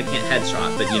doesn't because I can't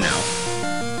headshot, but you know.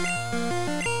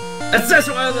 That's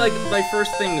why like my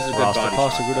first thing is a good Rasta body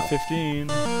Pasta shot. grew to 15.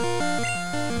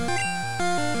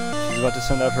 She's about to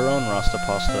send out her own Rasta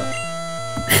Pasta.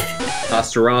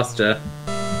 Rasta.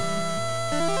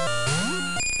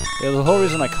 Yeah, the whole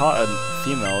reason I caught a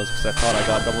female was because I thought I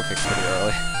got double kicked pretty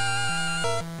early.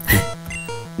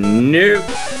 Nope.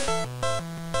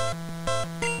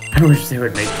 I wish they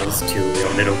would make those two,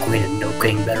 Nidoqueen and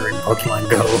Noking, better in Pokemon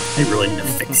Go. They really need to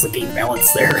fix the game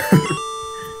balance there.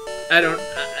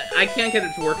 I can't get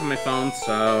it to work on my phone,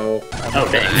 so... Oh,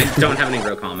 dang. I don't have any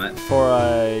real comment. Before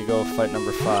I go fight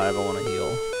number 5, I want to heal.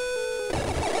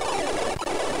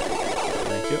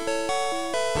 Thank you.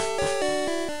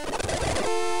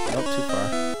 Nope, too far.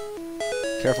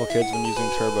 Careful, kids, when using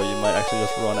Turbo, you might actually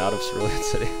just run out of Cerulean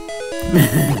City.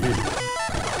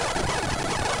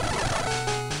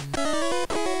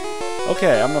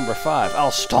 Okay, I'm number 5.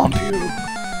 I'll stomp you!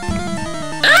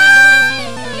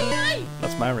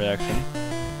 That's my reaction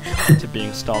to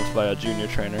being stomped by a junior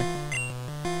trainer.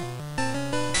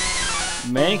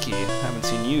 Mankey, haven't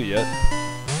seen you yet.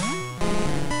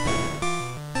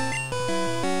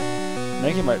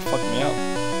 Mankey might fuck me up.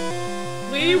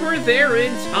 We were there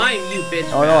in time, you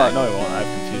bitch. Oh no, no he won't, I have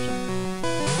confusion.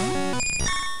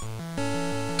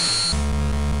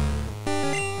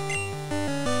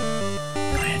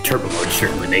 Turbo mode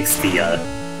certainly makes the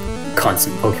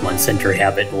constant Pokemon Center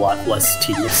habit a lot less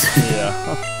tedious.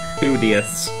 Yeah.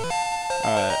 Tedious.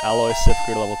 Alright, Alloy Sif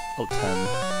grew to level 10.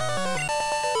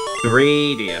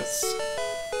 Radius.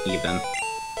 Even.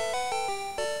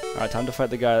 Alright, time to fight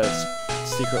the guy that's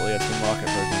secretly a Team Rocket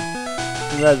version.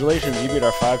 Congratulations, you beat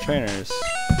our 5 trainers.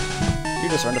 You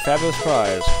just earned a fabulous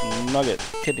prize. Nugget.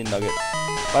 Kidney Nugget.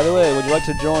 By the way, would you like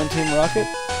to join Team Rocket?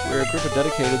 We're a group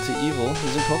dedicated to evil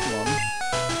using Pokemon.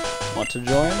 Want to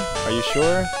join? Are you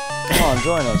sure? Come on,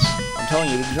 join us. I'm telling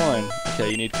you to join. Okay,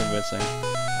 you need convincing.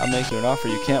 I'll make you an offer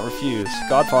you can't refuse.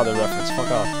 Godfather reference,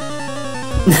 fuck off.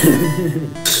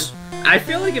 I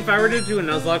feel like if I were to do a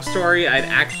Nuzlocke story,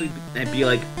 I'd be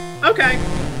like, okay.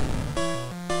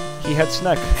 He had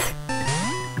Sneck.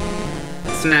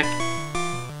 Snack.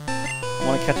 I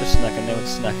want to catch a Sneck and name it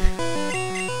Sneck.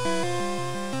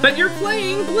 But you're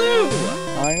playing blue!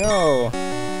 I know.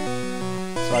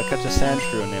 So I catch a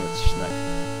Sandshrew and name it Sneck.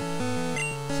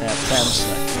 Sam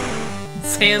Snack.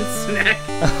 Sam Snack.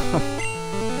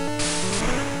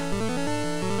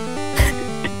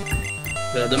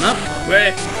 Build him up.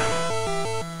 Wait.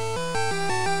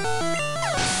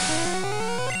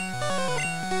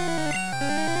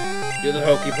 Do the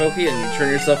hokey pokey and you turn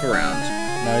yourself around.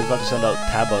 Now he's about to send out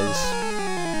tabas.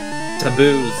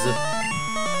 Taboos.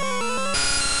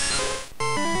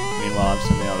 Meanwhile, I'm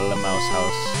sending out Le Mouse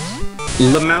House.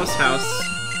 Le Mouse House.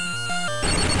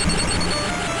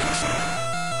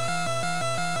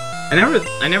 I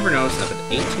never noticed that, but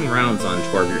 18 rounds on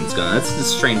Torbjorn's gun. That's a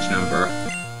strange number.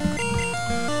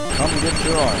 Come get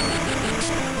your arm.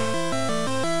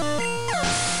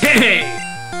 Hey!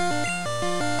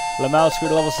 Le Mouse grew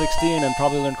to level 16 and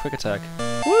probably learned Quick Attack.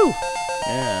 Woo!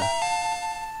 Yeah.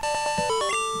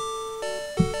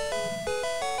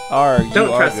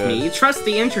 Don't trust me. Trust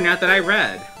the internet that I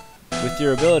read. With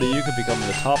your ability, you could become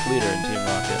the top leader in Team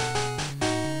Rocket.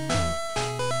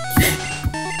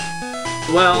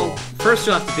 Well, first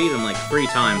you'll have to beat him like 3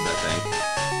 times, I think.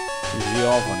 Usually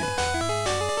all funny.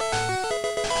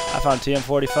 I found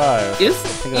TM45. It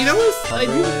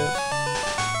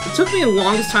took me the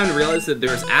longest time to realize that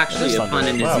there was actually a pun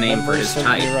in his name for his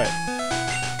type. Right.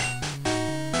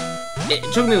 It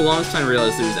took me the longest time to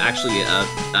realize there was actually a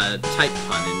type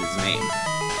pun in his name.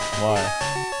 Why?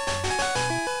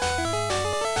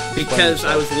 Because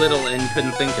I was little and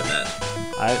couldn't think of it.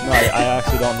 I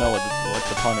actually don't know what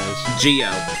the pun is.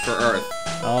 Geo for Earth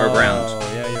or ground. Oh,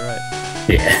 yeah, you're right.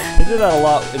 Yeah. They did that a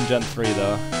lot in Gen 3,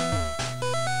 though.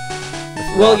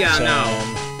 Well, yeah, no.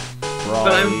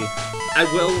 Raleigh. I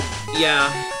will, yeah.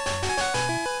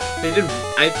 They did.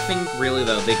 I think really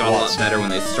though they got a lot better when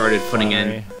they started putting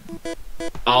in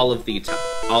all of the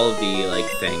like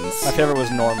things. My favorite was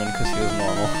Norman because he was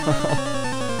normal.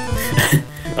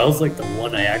 That was like the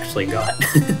one I actually got.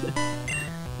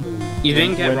 You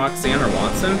didn't get Roxanne or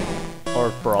Watson?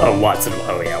 Or Brawley. Oh, Watson.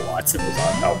 Oh yeah, Watson was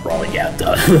on. Oh, Brawley. Yeah,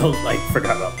 duh. I was like,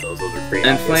 forgot about those. Those are pretty.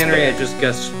 And Flannery, I just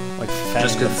guessed like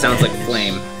just because it sounds like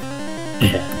flame.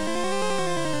 Yeah.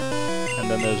 And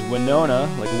then there's Winona,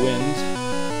 like wind.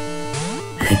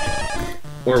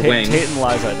 Or wing. Tate and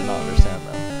Liza, I did not understand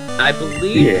them. I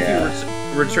believe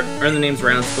if you return the names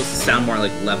around, it's supposed to sound more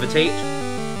like levitate.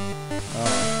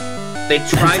 They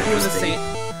tried doing the same.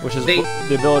 Which is the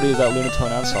ability that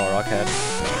Lunatone and Solrock had.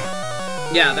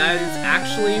 Yeah, that is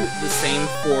actually the same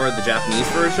for the Japanese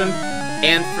version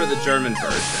and for the German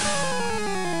version,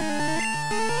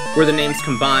 where the names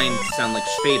combined sound like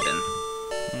Schweben.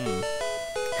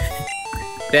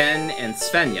 Ben and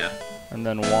Svenja. And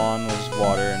then Juan was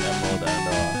water and emerald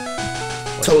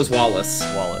and so was Wallace.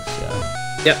 Wallace,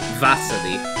 yeah. Yep,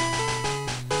 Vasily.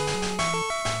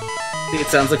 It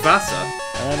sounds like Vasa.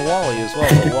 And then Wally as well,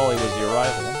 but Wally was your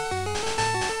rival.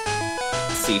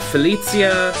 Let's see,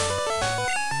 Felicia.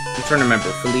 I'm trying to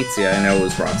remember. Felicia, I know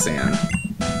was Roxanne.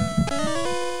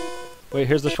 Wait,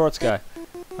 here's the shorts guy.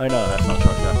 Oh no, that's not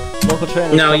shorts guy. Local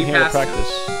trainer. No, you here to passed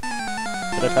practice.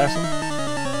 Did I pass him?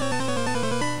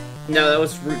 No, that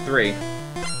was Route 3.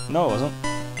 No, it wasn't.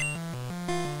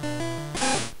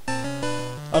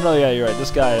 Oh no, yeah, you're right.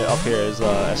 This guy up here is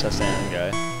SSN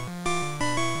guy.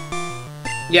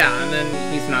 Yeah, and then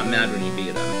he's not mad when you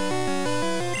beat him.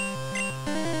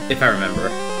 If I remember.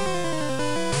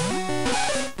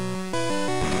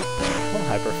 Don't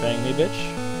hyperfang me, bitch.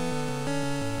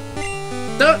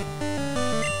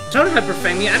 Don't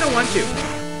hyperfang me, I don't want to.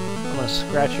 I'm gonna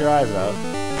scratch your eyes out.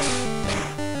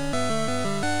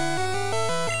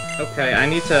 Okay, I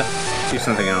need to do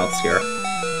something else here.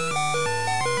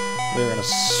 We're gonna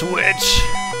switch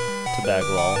to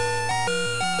Bagwall.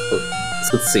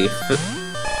 Let's see.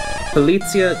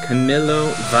 Felicia,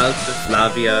 Camillo, Walter,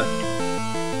 Flavia,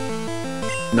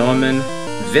 Norman,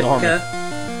 Vitka,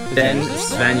 Ben,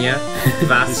 Svenja,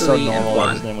 Vasily, and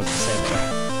Juan. His name was the same thing.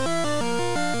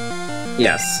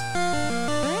 Yes.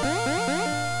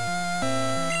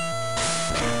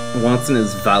 Watson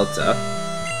is Valta.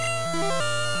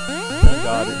 Thank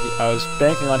God. I was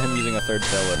banking on him using a third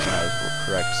tail whip, and I was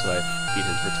correct, so I beat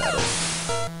his Rattata.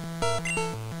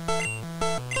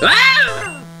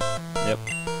 Ah! Yep.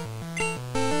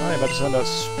 Alright, about to send out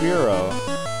Spiro.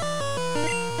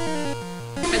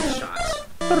 Headshot.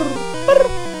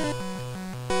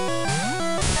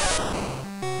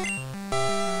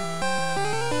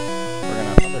 We're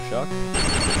gonna Thundershock.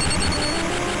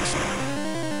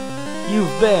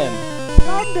 You've been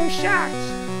Thundershocked!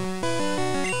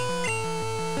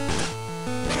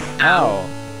 Ow.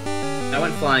 I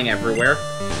went flying everywhere.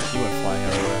 You went flying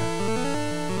everywhere.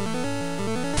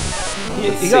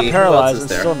 Let's He got see, paralyzed who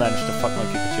else and is still managed to fuck my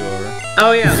Pikachu over.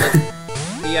 Oh yeah,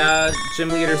 the gym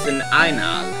leaders in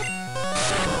Ainal.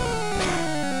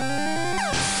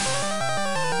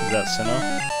 that Sinnoh?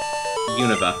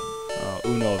 Unova. Oh,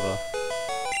 Unova.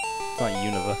 It's not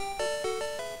Unova.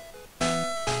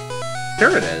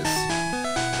 Sure it is.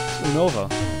 It's Unova.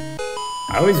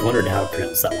 I always wondered how to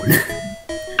pronounce that one.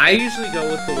 I usually go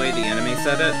with the way the anime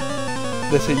said it.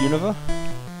 They say Unova?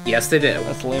 Yes, they do.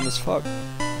 That's lame as fuck.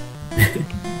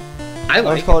 I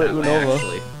like call it that way, Unova.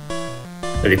 actually.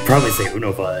 But they probably say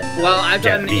Unova. Well, I've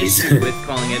got an Japanese. issue with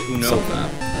calling it Unova.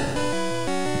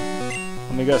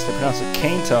 Let me guess, they pronounce it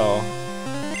Kanto.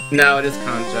 No, it is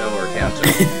Kanto or Kanto.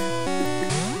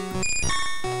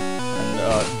 And,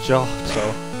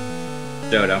 Johto.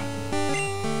 Dodo.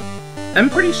 I'm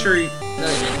pretty sure.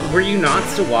 Were you not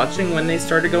still watching when they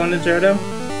started going to Johto?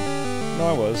 No,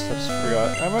 I was. I just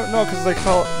forgot. No, because they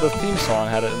call the theme song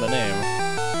had it in the name.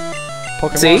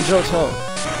 Pokemon See? Johto.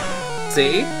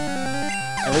 See?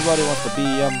 Everybody wants to be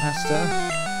a master.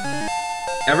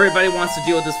 Everybody wants to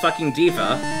deal with this fucking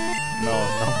diva. No,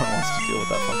 no one wants to deal with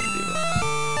that fucking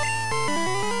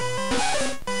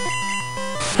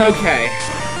diva. Okay.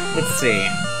 Let's see.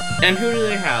 And who do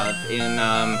they have in,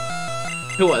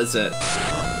 who was it?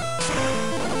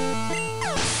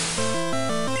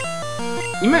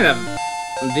 You might have...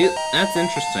 That's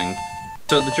interesting.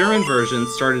 So the German version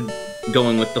started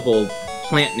going with the whole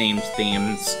plant names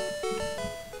themes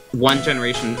one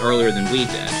generation earlier than we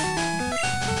did.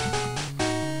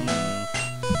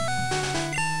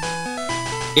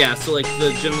 Yeah, so like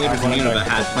the gym leaders in Unova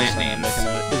had plant names.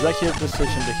 Executive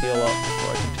decision to heal up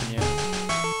before I continue.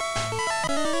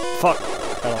 Fuck!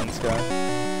 Fell on this guy.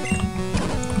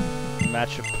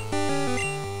 Matchup.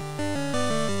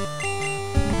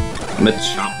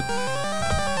 Machop.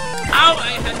 Ow! I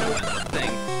had no other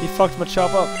thing. He fucked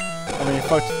Machop up. I mean, he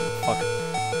fucked... Fuck.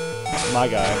 My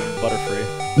guy, Butterfree.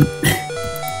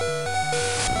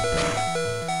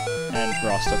 And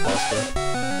Rasta Pasta.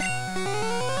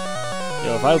 Yo,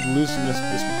 if I loosen this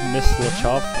Miss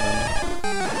Machop, then...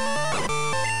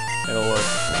 it'll work.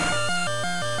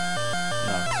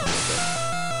 No.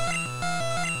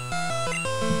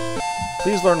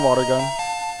 Please learn Water Gun.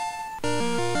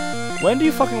 When do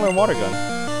you fucking learn Water Gun?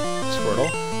 Squirtle?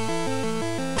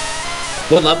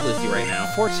 What level is he right now?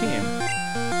 14.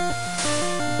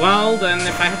 Well, then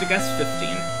if I had to guess, 15.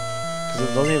 Because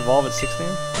it doesn't evolve at 16?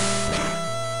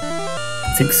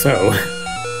 I think so.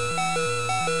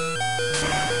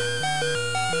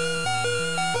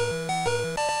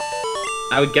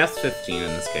 I would guess 15 in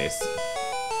this case.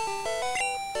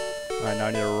 Alright, now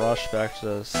I need to rush back to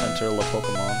the center of the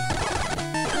Pokemon.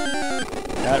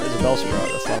 That is a Bellsprout,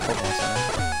 that's not a Pokemon Center.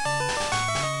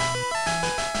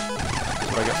 That's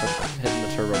what I get for hitting the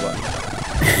turbo button.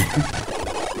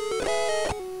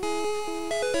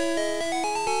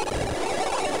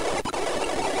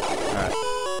 Alright.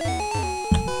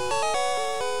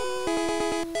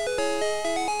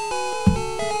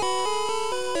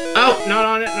 Oh, not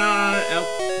on it, not on it. Oh.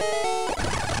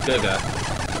 Good. I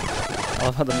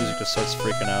love how the music just starts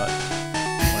freaking out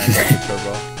when I hit the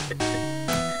turbo.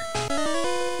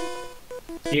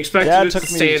 You expect Dad it to took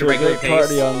stay me at to a a regular great pace?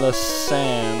 party on the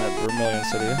sand at Vermilion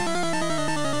City.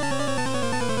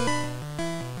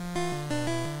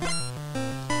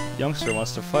 Youngster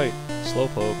wants to fight.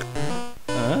 Slowpoke.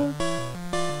 Huh?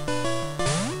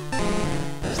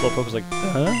 Slowpoke was like,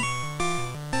 huh?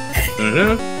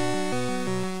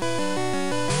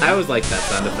 I always like that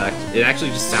sound effect. It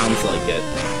actually just sounds like it.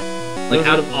 Like,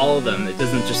 out of all of them, it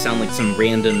doesn't just sound like some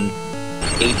random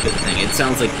 8-bit thing. It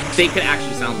sounds like they could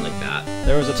actually sound like that.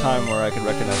 There was a time where I could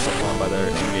recognize Pokemon by their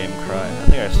in-game cry. I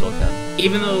think I still can.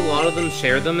 Even though a lot of them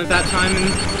shared them at that time.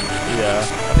 Yeah,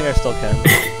 I think I still can.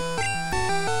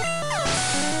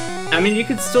 I mean, you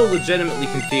could still legitimately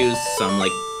confuse some,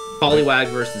 like, Poliwag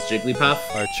versus Jigglypuff.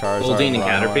 Or Charizard Goldeen and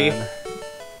Caterpie.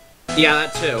 Rhyhorn. Yeah,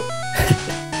 that too.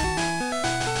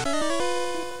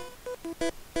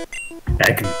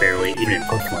 I can barely, even in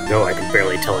Pokemon Go, I can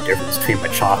barely tell the difference between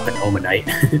Machop and Omanite.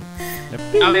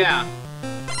 Oh, yeah.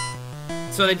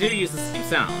 So they do use the same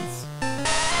sounds.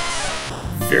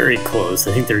 Very close.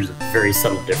 I think there's a very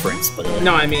subtle difference, but...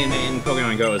 No, I mean in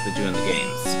Pokemon Go as they do in the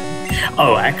games.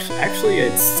 Oh, actually,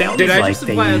 it sounds Did like I just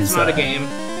imply that's not a game?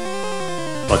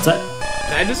 What's that?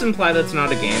 Did I just imply that's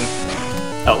not a game?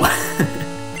 Oh.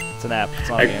 It's an app, it's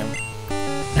not a game.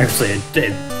 Actually,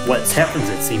 what happens,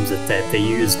 it seems that they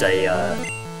used a,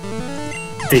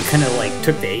 they kind of like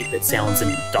took the 8-bit sounds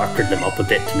and doctored them up a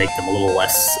bit to make them a little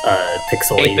less,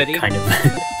 pixelated, 8-bitty? kind of.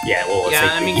 Yeah, a little less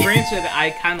Yeah, I 8-bitty. mean, granted,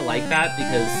 I kind of like that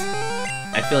because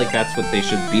I feel like that's what they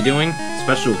should be doing,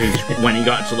 especially when you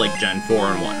got to like Gen 4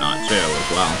 and whatnot too,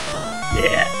 as well.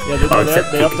 Yeah. Yeah, Oh, they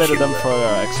except updated Pikachu, them for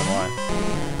X and Y.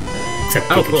 Except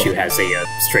Oh, Pikachu cool. has a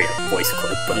straight up voice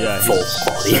clip, but Yeah, full he's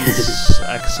quality. since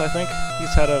X, I think.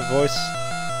 He's had a voice.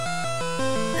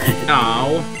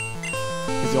 Oh,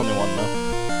 He's the only one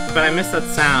though. but I missed that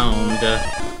sound.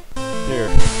 Here,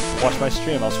 watch my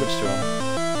stream. I'll switch to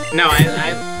him. No,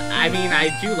 I mean, I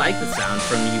do like the sound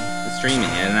from you streaming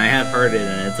it, and I have heard it,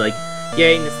 and it's like,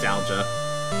 yay, nostalgia.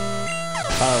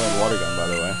 Finally, water gun, by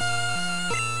the way.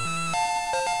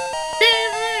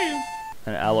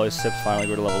 And Alloy Sip finally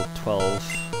grew to level 12.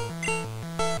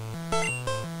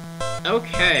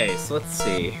 Okay, so let's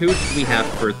see. Who did we have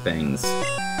for things?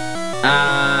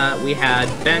 We had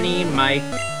Benny, Mike,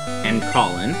 and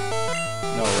Colin.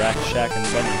 No, Rack, Shack, and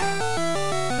Benny.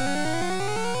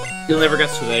 You'll never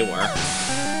guess who they were.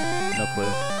 No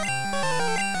clue.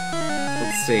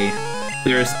 Let's see.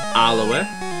 There's Aloe.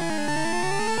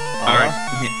 Alright.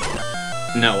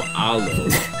 No, Aloe.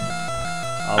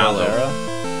 Aloe Vera.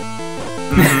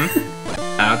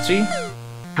 Archie.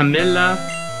 Camilla.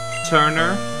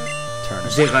 Turner.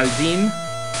 Geraldine.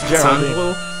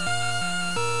 Sandro.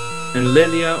 And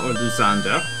Lilia or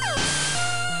Lusanda.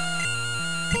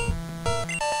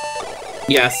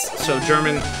 Yes, so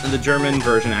the German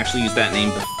version actually used that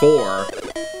name before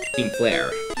Team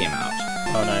Flare came out.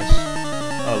 Oh, nice.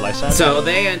 Oh, Lysander? So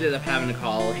they ended up having to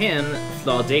call him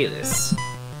Flaudalis.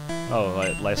 Oh,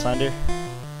 Lysander?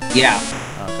 Yeah.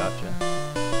 Oh, gotcha.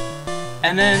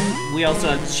 And then we also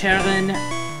have Sharon,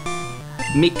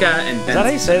 Mika, and Ben. Is that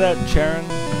how you say that, Sharon?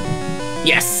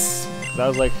 Yes! 'Cause I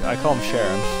was like, I call him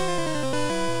Sharon.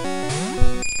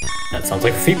 That sounds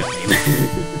like a female name.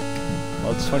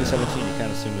 Well, it's 2017, you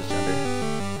can't assume his gender.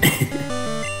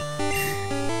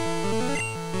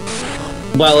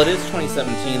 Well, it is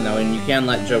 2017 though, and you can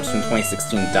let jokes from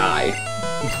 2016 die.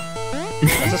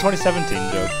 That's a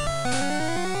 2017 joke.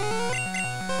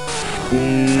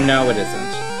 No, it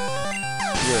isn't.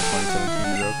 You're a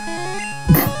 2017 joke.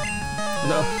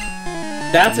 No.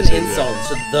 That's an Say insult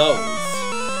to those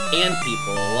and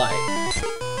people alike.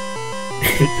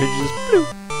 Pidgey just bloop.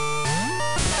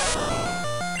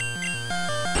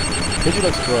 Pidgey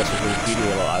looks gross with his beady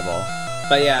little eyeball.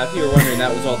 But yeah, if you were wondering,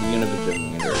 that was all the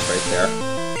Univision leaders right there.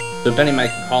 So Benny,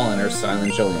 Mike, and Colin are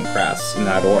Silent, Jilly, and Crass, in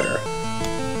that order.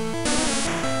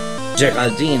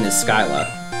 Geraldine is Skyla.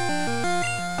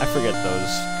 I forget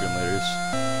those gym leaders.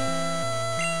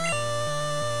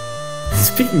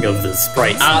 Speaking of the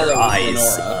sprites in Aloe their is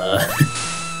eyes, Lenora.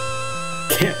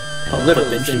 can't help Literally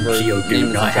but mention the same Geodude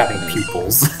name not as having Japanese.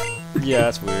 pupils. Yeah,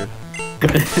 that's weird.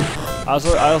 I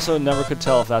also never could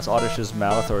tell if that's Oddish's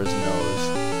mouth or his nose.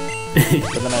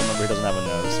 But then I remember he doesn't have a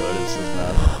nose, so it is his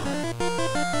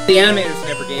mouth. The animators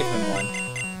never gave him one.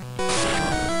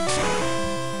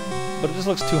 But it just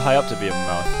looks too high up to be a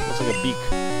mouth. It looks like a beak.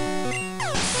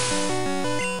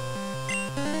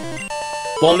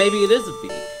 Well, maybe it is a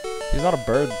beak. He's not a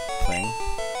bird thing.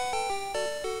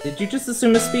 Did you just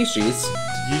assume a species?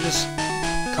 Did you just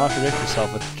contradict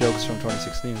yourself with jokes from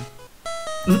 2016?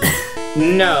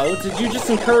 No, did you just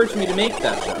encourage me to make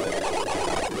that joke?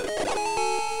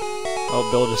 Oh,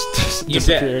 Bill just You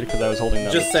disappeared did. because I was holding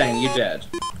that. Just saying, you did.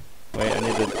 Wait, I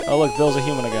need to. Oh, look, Bill's a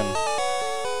human again.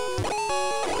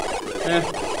 I'm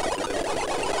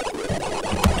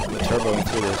turboing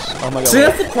through this. Oh my god. See, look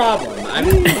that's the problem. I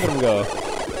mean, at him go.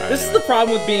 Alright, this is the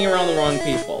problem with being around the wrong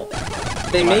people.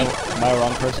 They make Am I a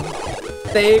wrong person?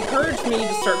 They encouraged me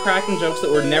to start cracking jokes that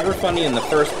were never funny in the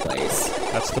first place.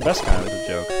 That's the best kind of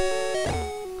joke.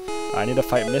 I need to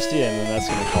fight Misty, and then that's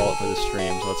gonna call it for the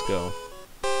stream, so let's go.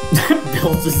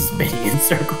 Bill's just spinning in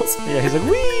circles. Yeah, he's like,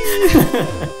 wee!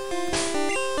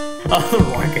 Oh, the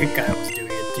rocket guy was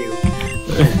doing it too.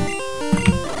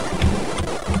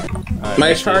 Alright, My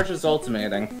Misty. charge is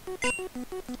ultimating.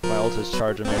 My ult is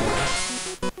charging me.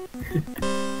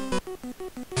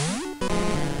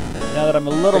 Now that I'm a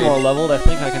little more leveled, I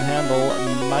think I can handle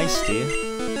Meisty.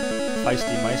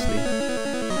 Feisty Meisty.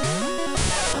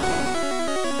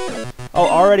 Oh,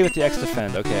 already with the X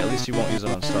defend. Okay, at least you won't use it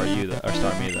on Star U then, or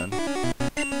Star Me then. Get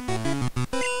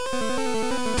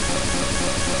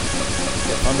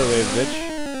Thunder Wave, bitch.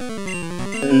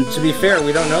 And to be fair,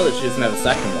 we don't know that she doesn't have a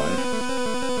second one.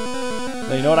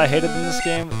 Now, you know what I hated in this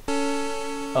game?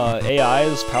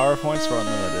 AI's power points were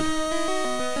unlimited.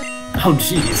 Oh,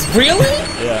 jeez. Really?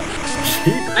 Yeah.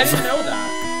 I didn't know that.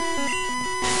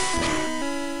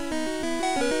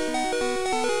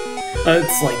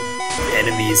 It's like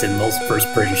enemies in most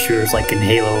first-person shooters, like in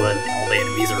Halo, and all the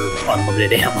enemies are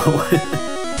unlimited ammo.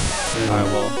 Alright,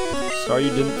 well, Star U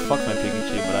didn't fuck my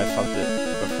Pikachu, but I fucked it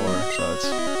before, so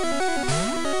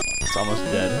it's almost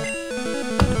dead.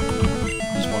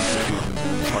 Just one Pikachu's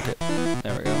gonna fuck it.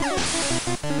 There we go.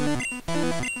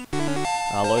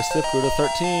 Alloy Alloy Sip grew to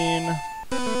 13.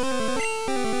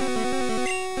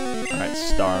 Alright,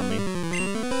 Star Me. I'm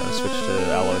gonna switch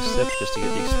to Alloy Sip just to get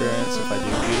the experience if I do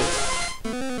beat it.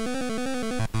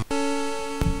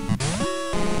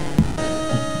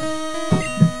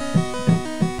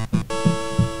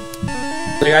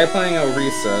 The guy playing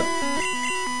Orisa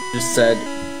just said,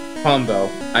 "Combo.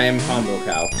 I am Combo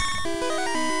Cow."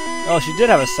 Oh, she did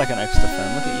have a second X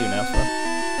defend. Look at you,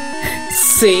 Nefra.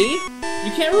 See? You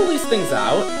can't rule these things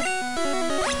out.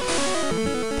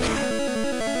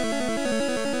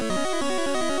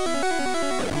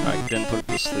 Alright, didn't put it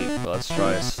to sleep, but let's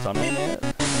try stunning it.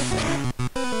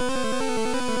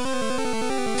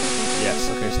 Yes,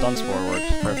 okay, stun spore worked.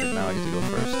 Perfect, now I get to go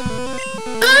first.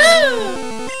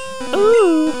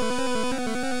 Ooh!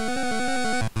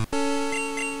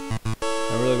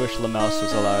 I really wish Lamouse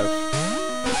was alive.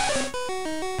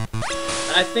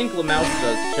 I think Lamouse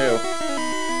does too.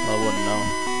 Well, I wouldn't know.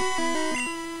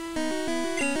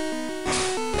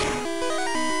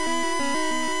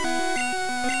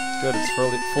 Good, it's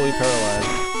fully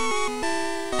paralyzed.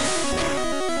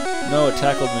 No, it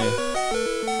tackled me.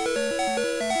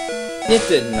 It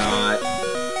did not.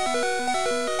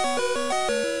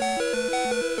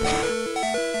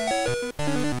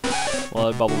 Well,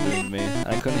 it bubble beamed me. And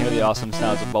I couldn't hear the awesome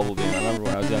sounds of bubble beam. I remember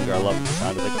when I was younger, I loved the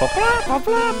sound of like blah blah blah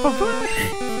blah blah blah.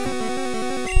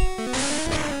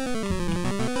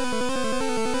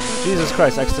 Jesus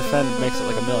Christ, X defend makes it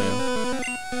like a million.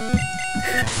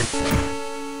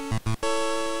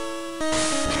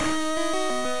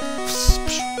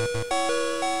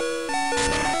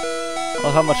 I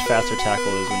love how much faster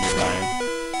tackle is when you're dying.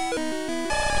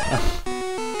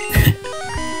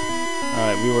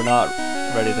 Alright, we were not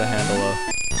ready to handle a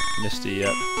Misty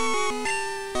yet.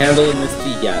 Handle a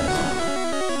Misty yet.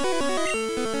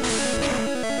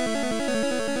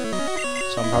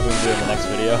 So I'm probably gonna do it in the next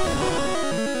video.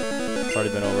 It's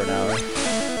already been over an hour.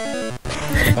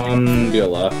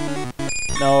 Gula.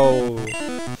 No!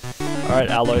 Alright,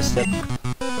 Alloy Sip.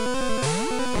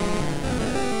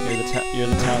 You're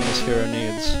the town this hero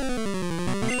needs.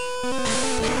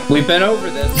 We've been over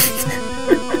this.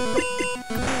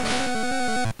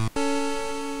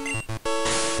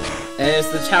 And it's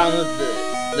the town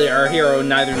that our hero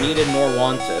neither needed nor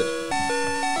wanted.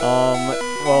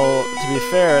 Well, to be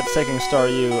fair, it's taking Star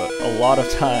U a lot of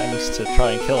times to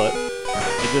try and kill it.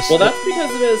 Well, that's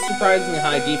because it has surprisingly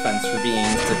high defense for being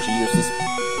such a useless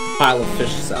pile of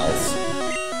fish cells.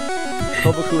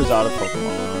 Pooookeeemooon is out of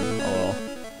Pokemon. Oh well.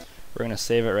 We're gonna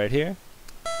save it right here.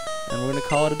 And we're gonna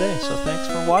call it a day. So thanks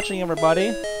for watching,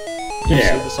 everybody.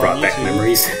 Yeah, brought back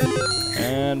memories.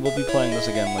 And we'll be playing this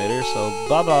again later, so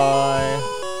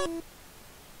bye-bye!